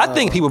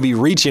think people be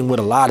reaching with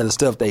a lot of the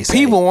stuff they say.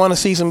 People want to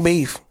see some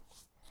beef.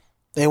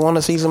 They want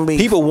to see some beef.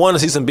 People want to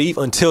see some beef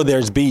until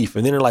there's beef,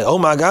 and then they're like, "Oh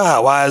my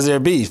God, why is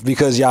there beef?"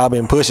 Because y'all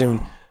been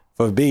pushing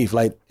for beef.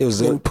 Like it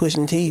was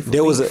pushing T.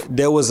 There was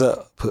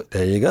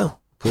there you go,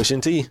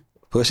 pushing T,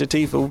 Pusha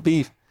T for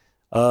beef.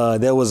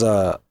 There was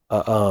a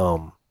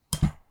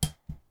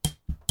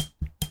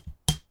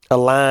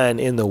line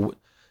in the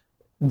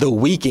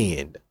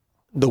Weeknd.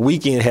 The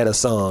Weeknd had a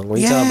song where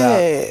he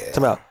talking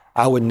about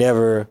I would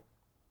never,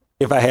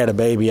 if I had a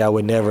baby, I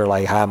would never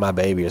hide my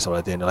baby or something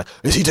like that. And they're like,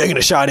 is he taking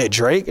a shot at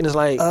Drake? And it's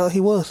like, he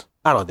was.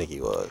 I don't think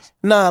he was.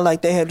 Nah,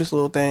 they have this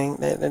little thing.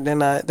 They're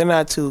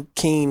not too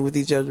keen with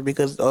each other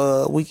because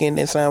Weeknd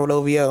didn't sign with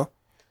OVO.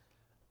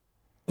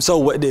 So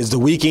what is the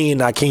Weeknd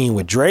not keen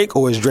with Drake,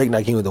 or is Drake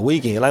not keen with the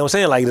Weeknd? Like I'm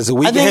saying, does the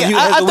Weeknd?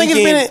 I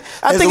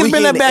think it's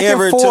been a back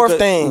and forth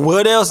thing.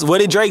 What else? What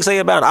did Drake say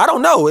about it? I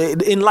don't know.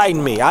 It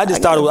enlightened me. I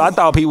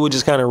thought people were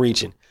just kind of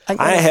reaching.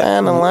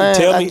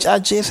 I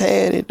just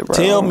had it, bro.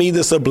 Tell me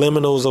the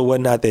subliminals or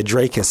whatnot that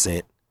Drake has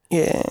sent.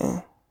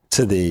 Yeah.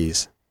 To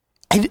these.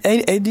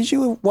 Hey, did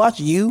you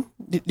watch you?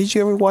 Did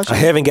you ever watch it? I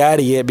haven't got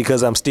it yet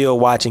because I'm still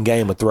watching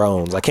Game of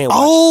Thrones. I can't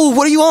watch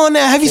what are you on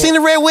now? Have you seen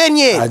The Red Wedding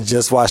yet? I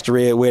just watched The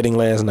Red Wedding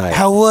last night.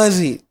 How was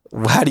it?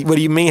 What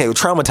do you mean? It was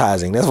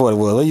traumatizing. That's what it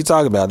was. What are you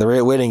talking about? The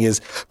Red Wedding is...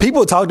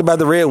 People talked about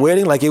The Red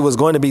Wedding like it was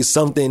going to be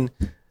something...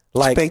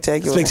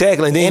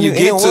 spectacular. And then you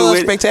get to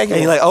it spectacular.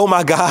 And you're like, oh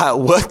my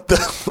God, what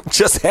the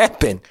just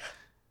happened?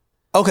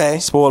 Okay.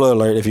 Spoiler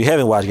alert. If you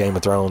haven't watched Game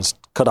of Thrones,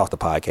 cut off the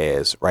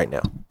podcast right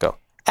now. Go.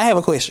 I have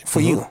a question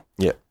for you.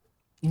 Yeah.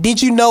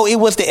 Did you know it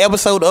was the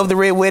episode of The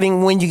Red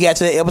Wedding when you got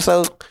to the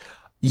episode?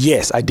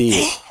 Yes, I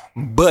did.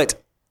 But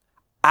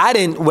I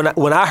didn't,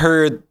 when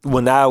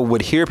I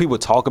would hear people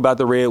talk about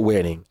The Red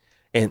Wedding,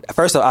 and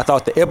first of all, I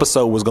thought the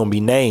episode was going to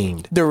be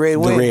named The Red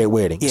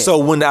Wedding. Yeah. So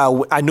when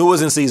I knew it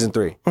was in season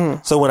 3.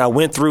 So when I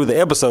went through the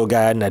episode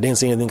guide and I didn't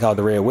see anything called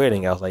The Red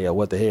Wedding, I was like, yeah,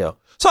 what the hell?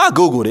 So I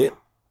Googled it.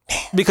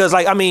 Because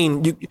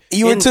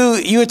you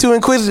were too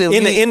inquisitive.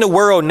 In the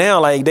world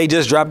now, they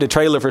just dropped the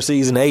trailer for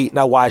season 8 and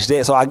I watched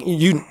that. So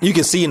you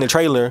can see in the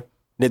trailer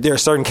that there are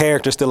certain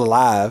characters still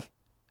alive.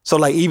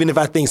 So even if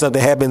I think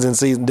something happens in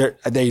season,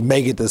 they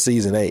make it to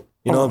season 8.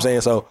 You know what I'm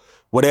saying? So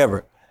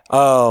whatever.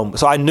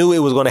 So I knew it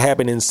was going to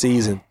happen in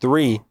season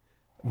 3,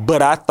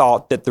 but I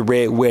thought that the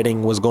Red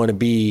Wedding was going to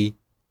be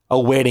a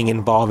wedding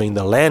involving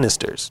the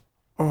Lannisters.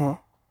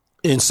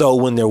 And so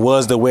when there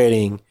was the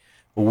wedding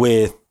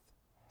with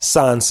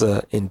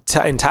Sansa and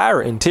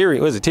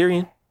Tyrion, was it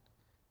Tyrion?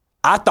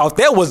 I thought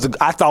that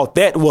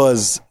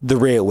was the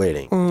Red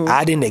Wedding.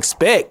 I didn't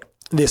expect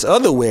this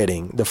other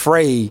wedding, the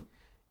Frey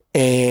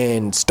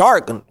and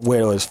Stark,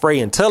 where it was Frey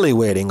and Tully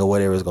wedding or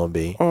whatever it's going to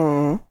be,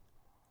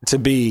 to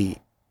be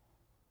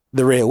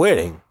the Red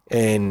Wedding.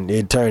 And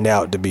it turned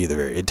out to be the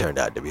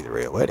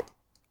Red Wedding.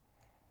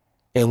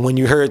 And when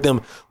you heard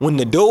them, when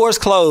the doors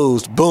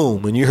closed,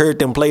 boom, when you heard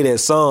them play that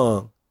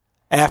song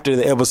after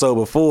the episode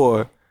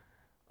before,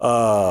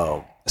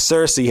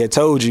 Cersei had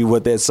told you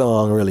what that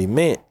song really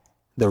meant,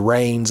 the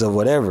reigns of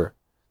whatever.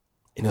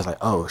 And it was like,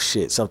 oh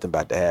shit, something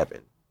about to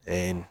happen.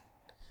 And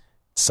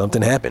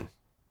something happened.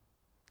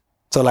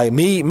 So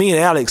me and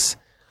Alex,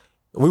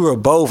 we were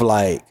both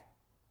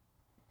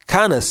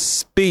kind of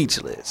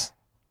speechless.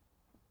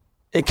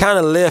 It kind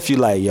of left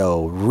you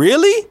yo,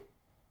 really?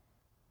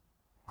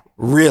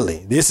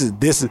 Really? This is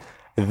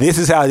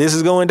how this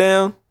is going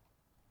down?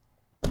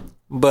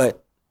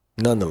 But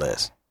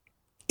nonetheless.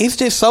 It's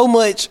just so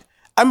much.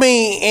 I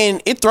mean,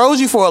 and it throws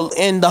you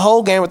and the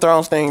whole Game of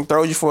Thrones thing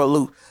throws you for a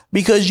loop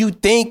because you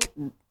think,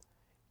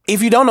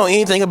 if you don't know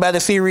anything about the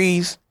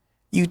series,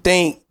 you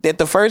think that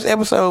the first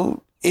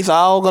episode is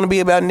all going to be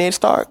about Ned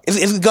Stark.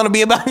 It's going to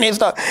be about Ned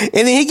Stark. And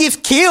then he gets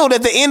killed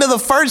at the end of the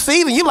first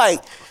season. You're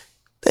like,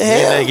 the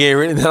hell? They get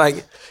rid of,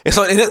 like, and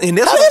so, and that's how what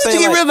did I'm saying,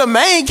 you get like, rid of the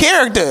main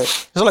character?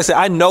 So like I said,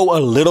 I know a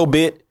little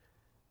bit.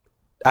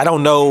 I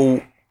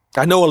know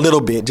a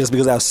little bit just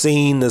because I've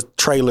seen the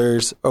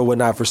trailers or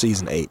whatnot for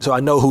season 8. So I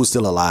know who's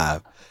still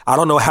alive. I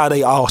don't know how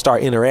they all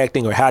start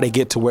interacting or how they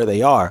get to where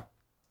they are.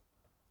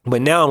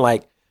 But now I'm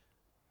like,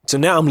 so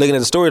now I'm looking at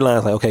the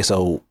storylines like, okay,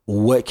 so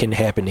what can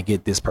happen to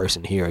get this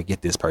person here or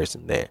get this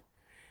person there?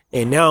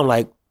 And now I'm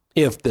like,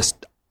 if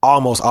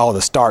almost all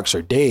the Starks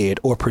are dead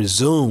or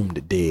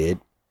presumed dead,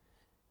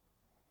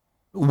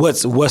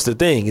 what's the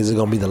thing? Is it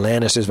going to be the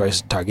Lannisters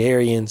versus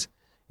Targaryens?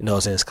 You know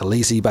what I'm saying? Is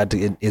Khaleesi about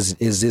to,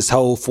 is this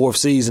whole 4th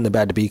season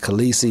about to be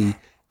Khaleesi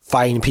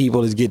fighting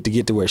people to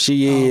get to where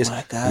she is? Oh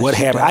my gosh, what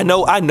happened?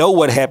 I know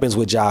what happens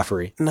with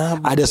Joffrey. No,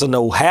 I just don't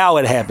know how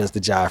it happens to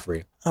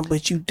Joffrey.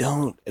 But you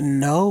don't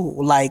know.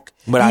 Like,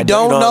 but you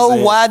don't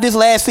know why this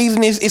last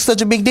season is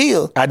such a big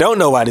deal. I don't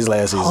know why this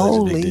last season is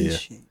such a big deal.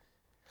 Shit.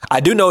 I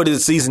do know that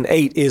season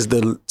 8 is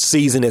the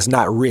season that's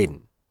not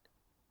written.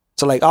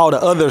 So like all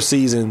the other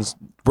seasons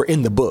were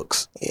in the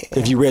books. Yeah.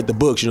 If you read the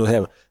books, you don't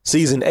have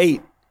season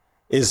 8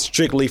 is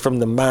strictly from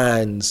the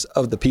minds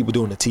of the people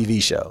doing the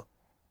TV show.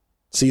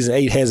 Season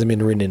 8 hasn't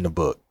been written in the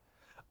book.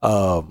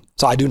 So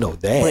I do know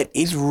that. But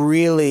it's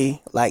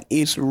really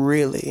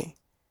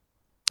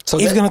so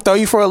it's going to throw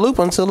you for a loop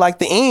until like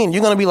the end.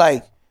 You're going to be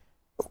like,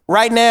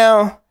 right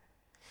now,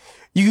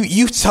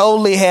 you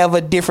totally have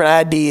a different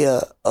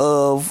idea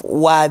of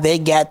why they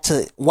got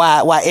to,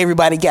 why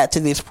everybody got to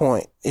this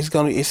point. It's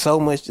going to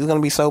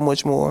be so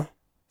much more.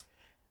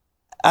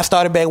 I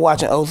started back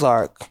watching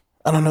Ozark.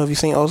 I don't know if you've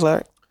seen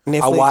Ozark.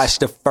 Netflix. I watched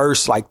the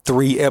first like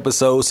 3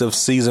 episodes of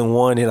season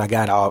 1 and I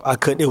got off. I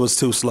couldn't. It was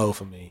too slow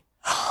for me.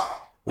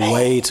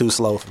 Way too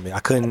slow for me. I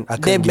couldn't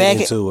get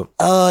into it.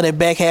 Oh, that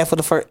back half of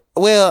the first.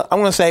 Well, I'm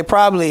gonna say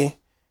probably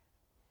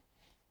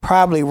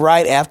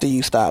right after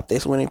you stopped.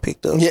 That's when it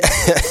picked up. Yeah.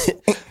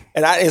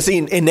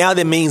 And now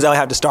that means I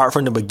have to start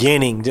from the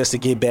beginning just to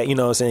get back. You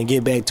know what I'm saying?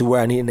 Get back to where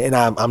I need. And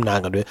I'm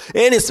not gonna do it.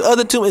 And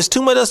it's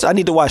too much. I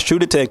need to watch True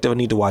Detective. I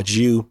need to watch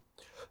You.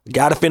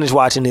 Got to finish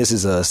watching This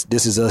Is Us.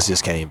 This Is Us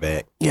just came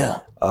back. Yeah.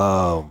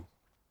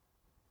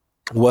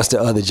 What's the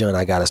other joint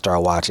I got to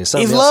start watching? Is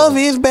Love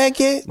Is back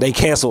yet? They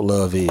canceled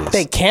Love Is.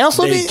 They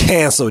canceled it? They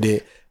canceled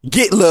it.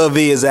 Get Love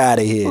Is out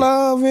of here.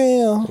 Love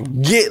Is.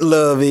 Get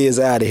Love Is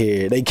out of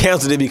here. They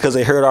canceled it because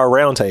they heard our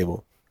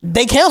roundtable.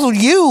 They canceled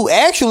You,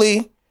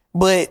 actually,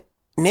 but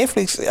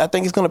Netflix, I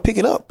think, is going to pick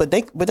it up. But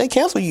they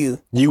canceled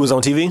You. You was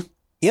on TV?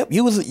 Yep.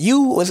 You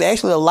was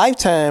actually a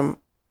Lifetime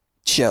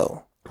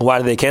show. Why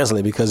did they cancel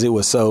it? Because it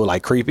was so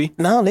like creepy?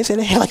 No, they said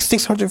they had like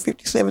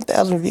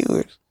 657,000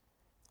 viewers.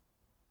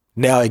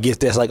 Now it gets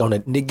that on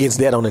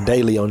the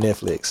daily on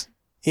Netflix.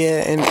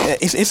 Yeah, and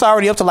it's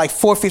already up to like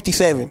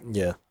 457.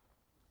 Yeah,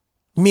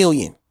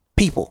 million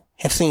people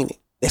have seen it.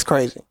 That's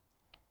crazy.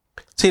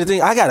 See, the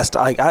thing I gotta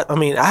start. Like,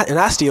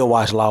 I still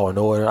watch Law and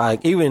Order.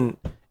 Like even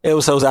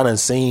episodes I done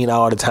seen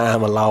all the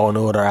time of Law and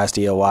Order, I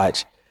still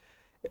watch.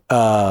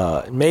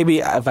 Maybe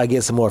if I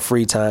get some more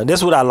free time. This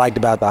is what I liked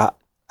about the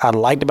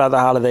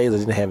holidays. I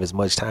didn't have as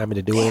much time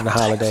to do it in the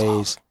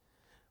holidays,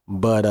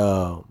 but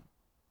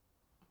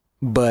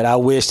I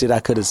wish that I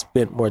could have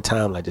spent more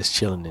time like just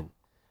chilling and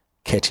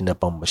catching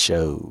up on my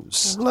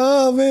shows.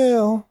 Love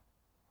him.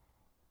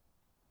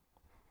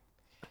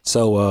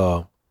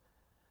 So,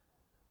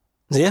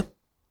 yeah.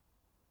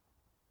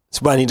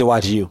 So I need to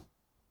watch You.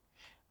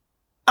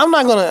 I'm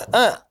not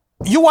gonna.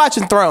 You're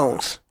watching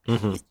Thrones,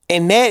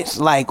 and that's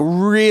like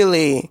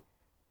really,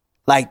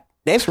 like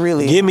that's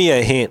really. Give me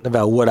a hint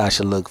about what I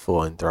should look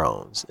for in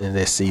Thrones in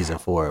this season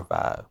 4 or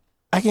 5.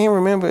 I can't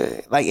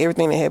remember like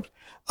everything that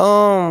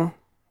happened.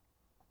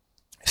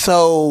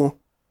 So,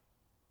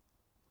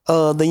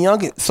 the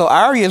youngest, so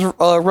Arya's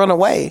run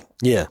away.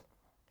 Yeah.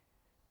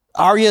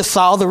 Arya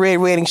saw the red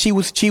wedding. She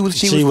was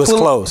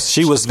close.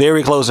 She was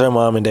very close to her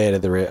mom and dad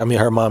at the red. I mean,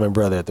 her mom and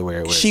brother at the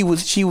red wedding. She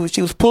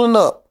was pulling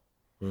up.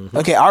 Mm-hmm.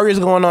 Okay, Arya's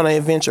going on an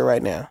adventure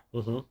right now.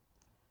 Mm-hmm.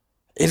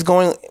 She's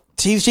going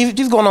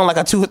on like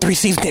a 2 or 3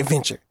 season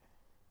adventure.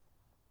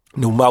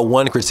 No, my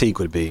one critique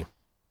would be,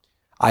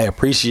 I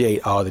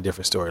appreciate all the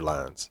different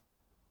storylines.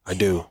 I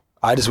do.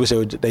 I just wish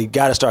they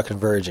got to start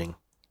converging.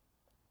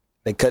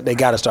 They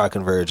got to start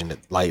converging.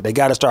 Like they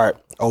got to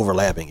start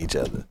overlapping each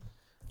other.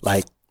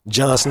 Like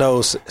Jon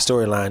Snow's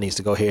storyline needs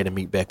to go ahead and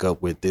meet back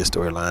up with this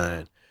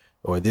storyline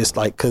or this,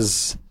 like,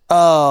 because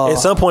at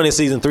some point in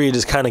season 3, it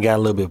just kind of got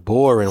a little bit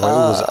boring. Where it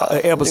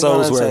was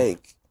episodes where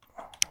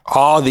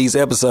all these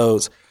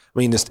episodes. I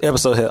mean, this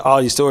episode had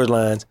all these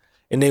storylines,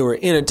 and they were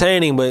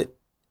entertaining. But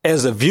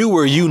as a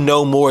viewer, you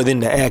know more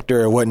than the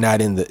actor or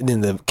whatnot in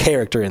the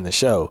character in the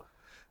show.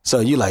 So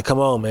you like, come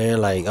on,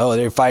 man! Like, oh,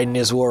 they're fighting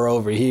this war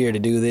over here to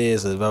do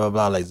this, and blah blah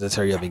blah. Like, let's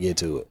hurry up and get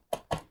to it.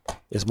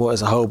 It's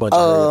a whole bunch of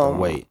hurry up and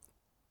wait.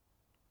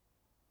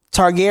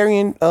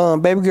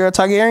 Targaryen, baby girl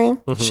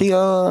Targaryen. She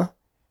are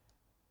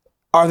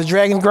the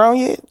dragons grown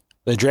yet?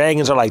 The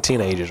dragons are like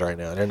teenagers right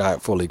now. They're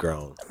not fully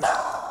grown.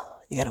 No,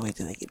 you gotta wait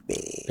till they get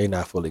big. They're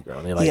not fully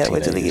grown. They're like you gotta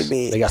teenagers. wait till they get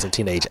big. They got some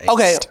teenage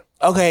angst.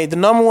 Okay. The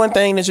number one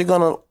thing that you're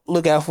gonna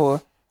look out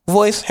for.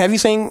 Voice, have you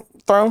seen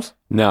Thrones?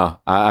 No,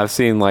 I've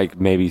seen like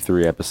maybe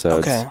 3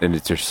 episodes, and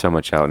there's so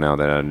much out now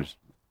that I'm just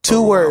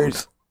 2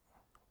 words.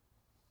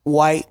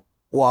 White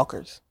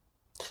Walkers.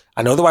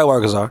 I know the White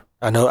Walkers are.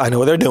 I know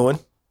what they're doing.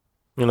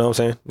 You know what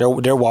I'm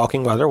saying? They're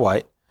walking while they're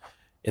white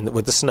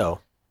with the snow.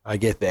 I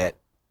get that.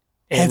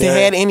 And have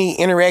they had any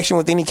interaction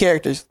with any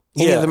characters?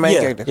 Any of the main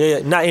characters? Yeah,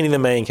 not any of the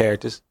main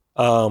characters.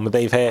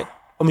 They've had.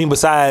 I mean,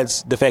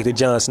 besides the fact that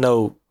Jon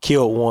Snow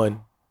killed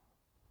one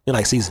in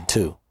like season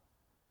 2,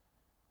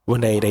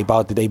 when they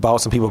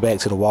bought some people back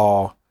to the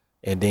wall,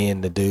 and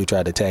then the dude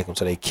tried to attack him,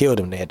 so they killed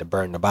him. They had to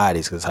burn the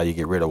bodies because that's how you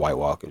get rid of White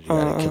Walkers. You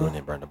got to kill them and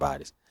then burn the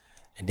bodies.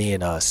 And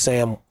then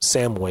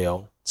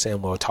Samuel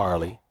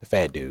Tarly, the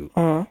fat dude,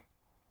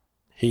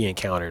 he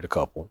encountered a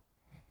couple,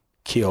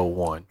 killed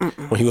one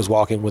when he was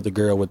walking with the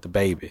girl with the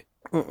baby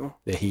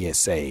that he had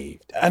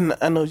saved. I know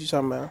what you're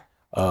talking about.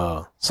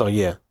 So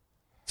yeah.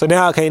 So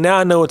now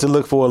I know what to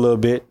look for a little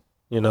bit.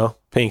 You know,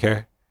 pink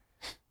hair,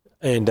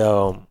 and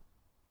okay,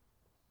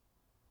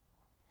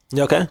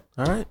 all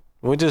right.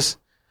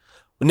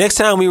 Next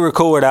time we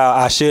record,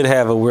 I should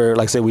have a word.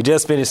 Like I said, we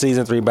just finished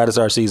season 3, about to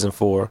start season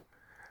 4.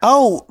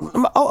 Oh,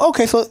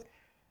 okay. So,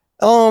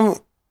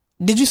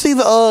 did you see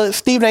the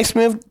Stephen A.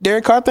 Smith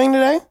Derek Carr thing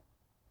today?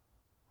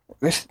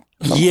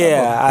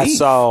 Yeah, I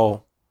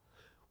saw.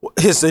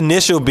 His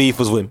initial beef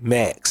was with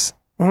Max,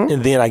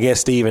 and then I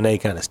guess Stephen A.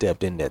 kind of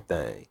stepped in that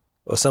thing,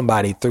 or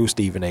somebody threw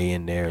Stephen A.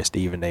 in there, and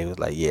Stephen A. was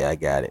like, "Yeah, I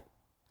got it."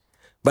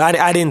 But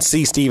I didn't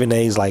see Stephen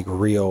A.'s like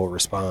real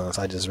response.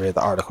 I just read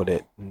the article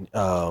that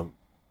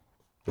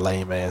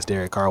lame ass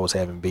Derek Carr was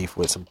having beef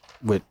with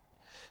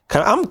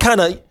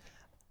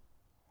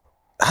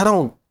I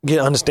don't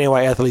understand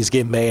why athletes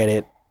get mad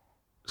at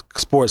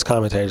sports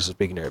commentators for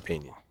speaking their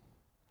opinion.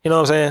 You know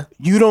what I'm saying?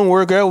 You don't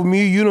work out with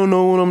me. You don't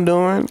know what I'm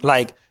doing.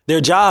 Like,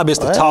 their job is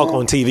to talk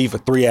on TV for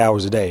 3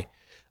 hours a day.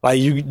 Like,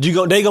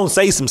 they gonna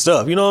say some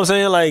stuff. You know what I'm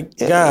saying? Like,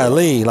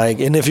 golly. Like,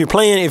 and if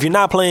you're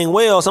not playing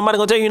well, somebody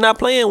gonna tell you you're not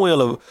playing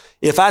well.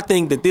 If I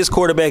think that this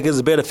quarterback is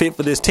a better fit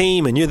for this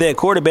team and you're that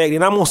quarterback,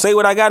 then I'm gonna say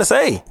what I gotta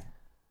say.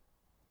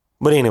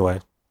 But anyway,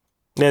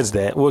 that's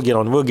that. We'll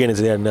get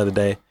into that another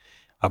day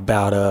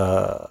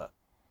about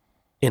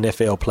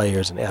NFL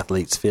players and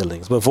athletes'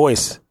 feelings. But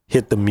voice,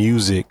 hit the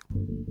music.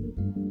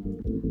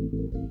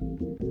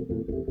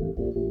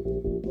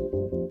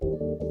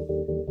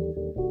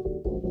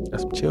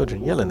 There's some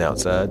children yelling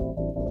outside.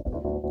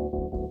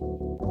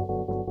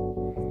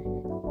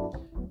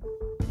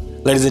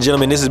 Ladies and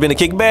gentlemen, this has been a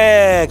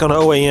Kickback on the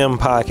OAM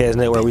Podcast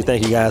Network. We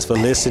thank you guys for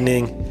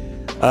listening.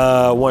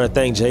 Want to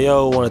thank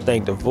J.O., want to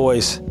thank The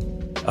Voice.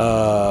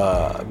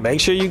 Make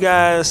sure you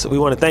guys, we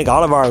want to thank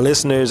all of our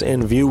listeners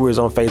and viewers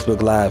on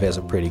Facebook Live. Had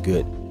some pretty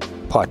good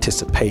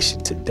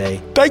participation today.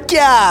 Thank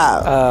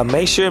ya.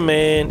 Make sure,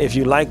 man, if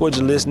you like what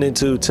you're listening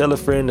to, tell a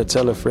friend to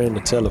tell a friend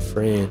to tell a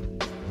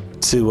friend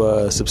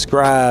to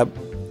subscribe,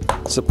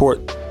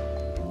 support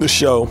the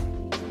show.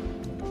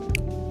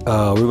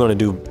 We're going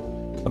to do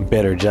a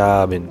better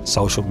job in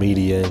social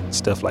media and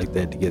stuff like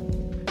that to get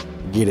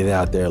it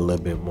out there a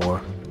little bit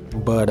more.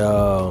 But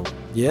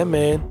yeah,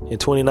 man, in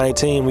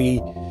 2019,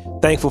 we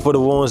thankful for the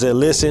ones that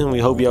listen. We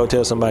hope y'all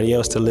tell somebody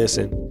else to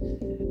listen.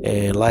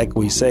 And like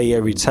we say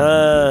every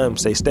time,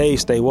 stay safe,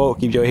 stay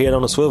woke, keep your head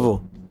on a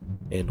swivel.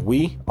 And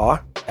we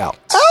are out.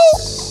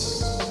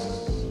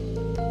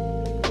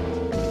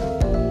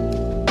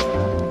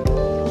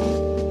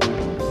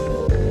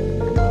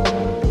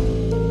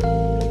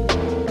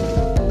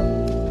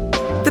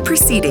 The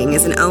proceeding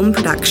is an OAM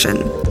production.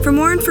 For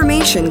more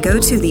information, go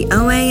to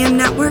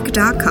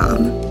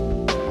theoamnetwork.com.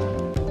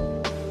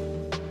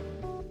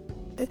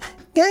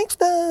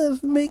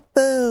 Gangsters make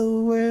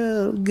the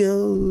world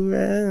go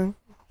round.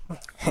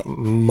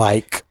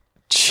 Mic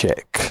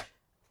check.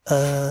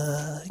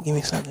 Give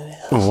me something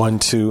else. 1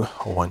 2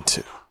 1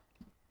 2.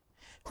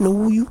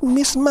 No, you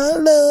miss my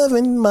love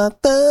and my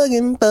thug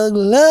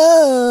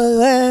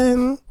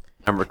love.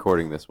 I'm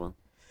recording this one.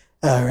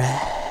 All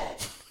right.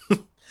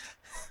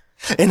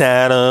 And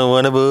I don't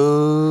want to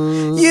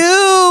boo.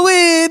 You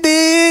with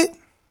it.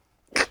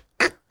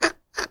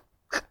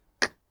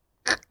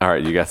 All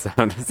right, you got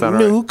sound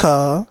New right?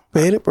 car,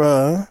 faded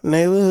bra,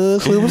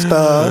 neighborhood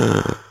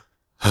superstar.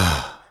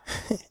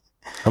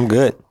 I'm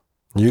good.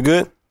 You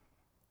good?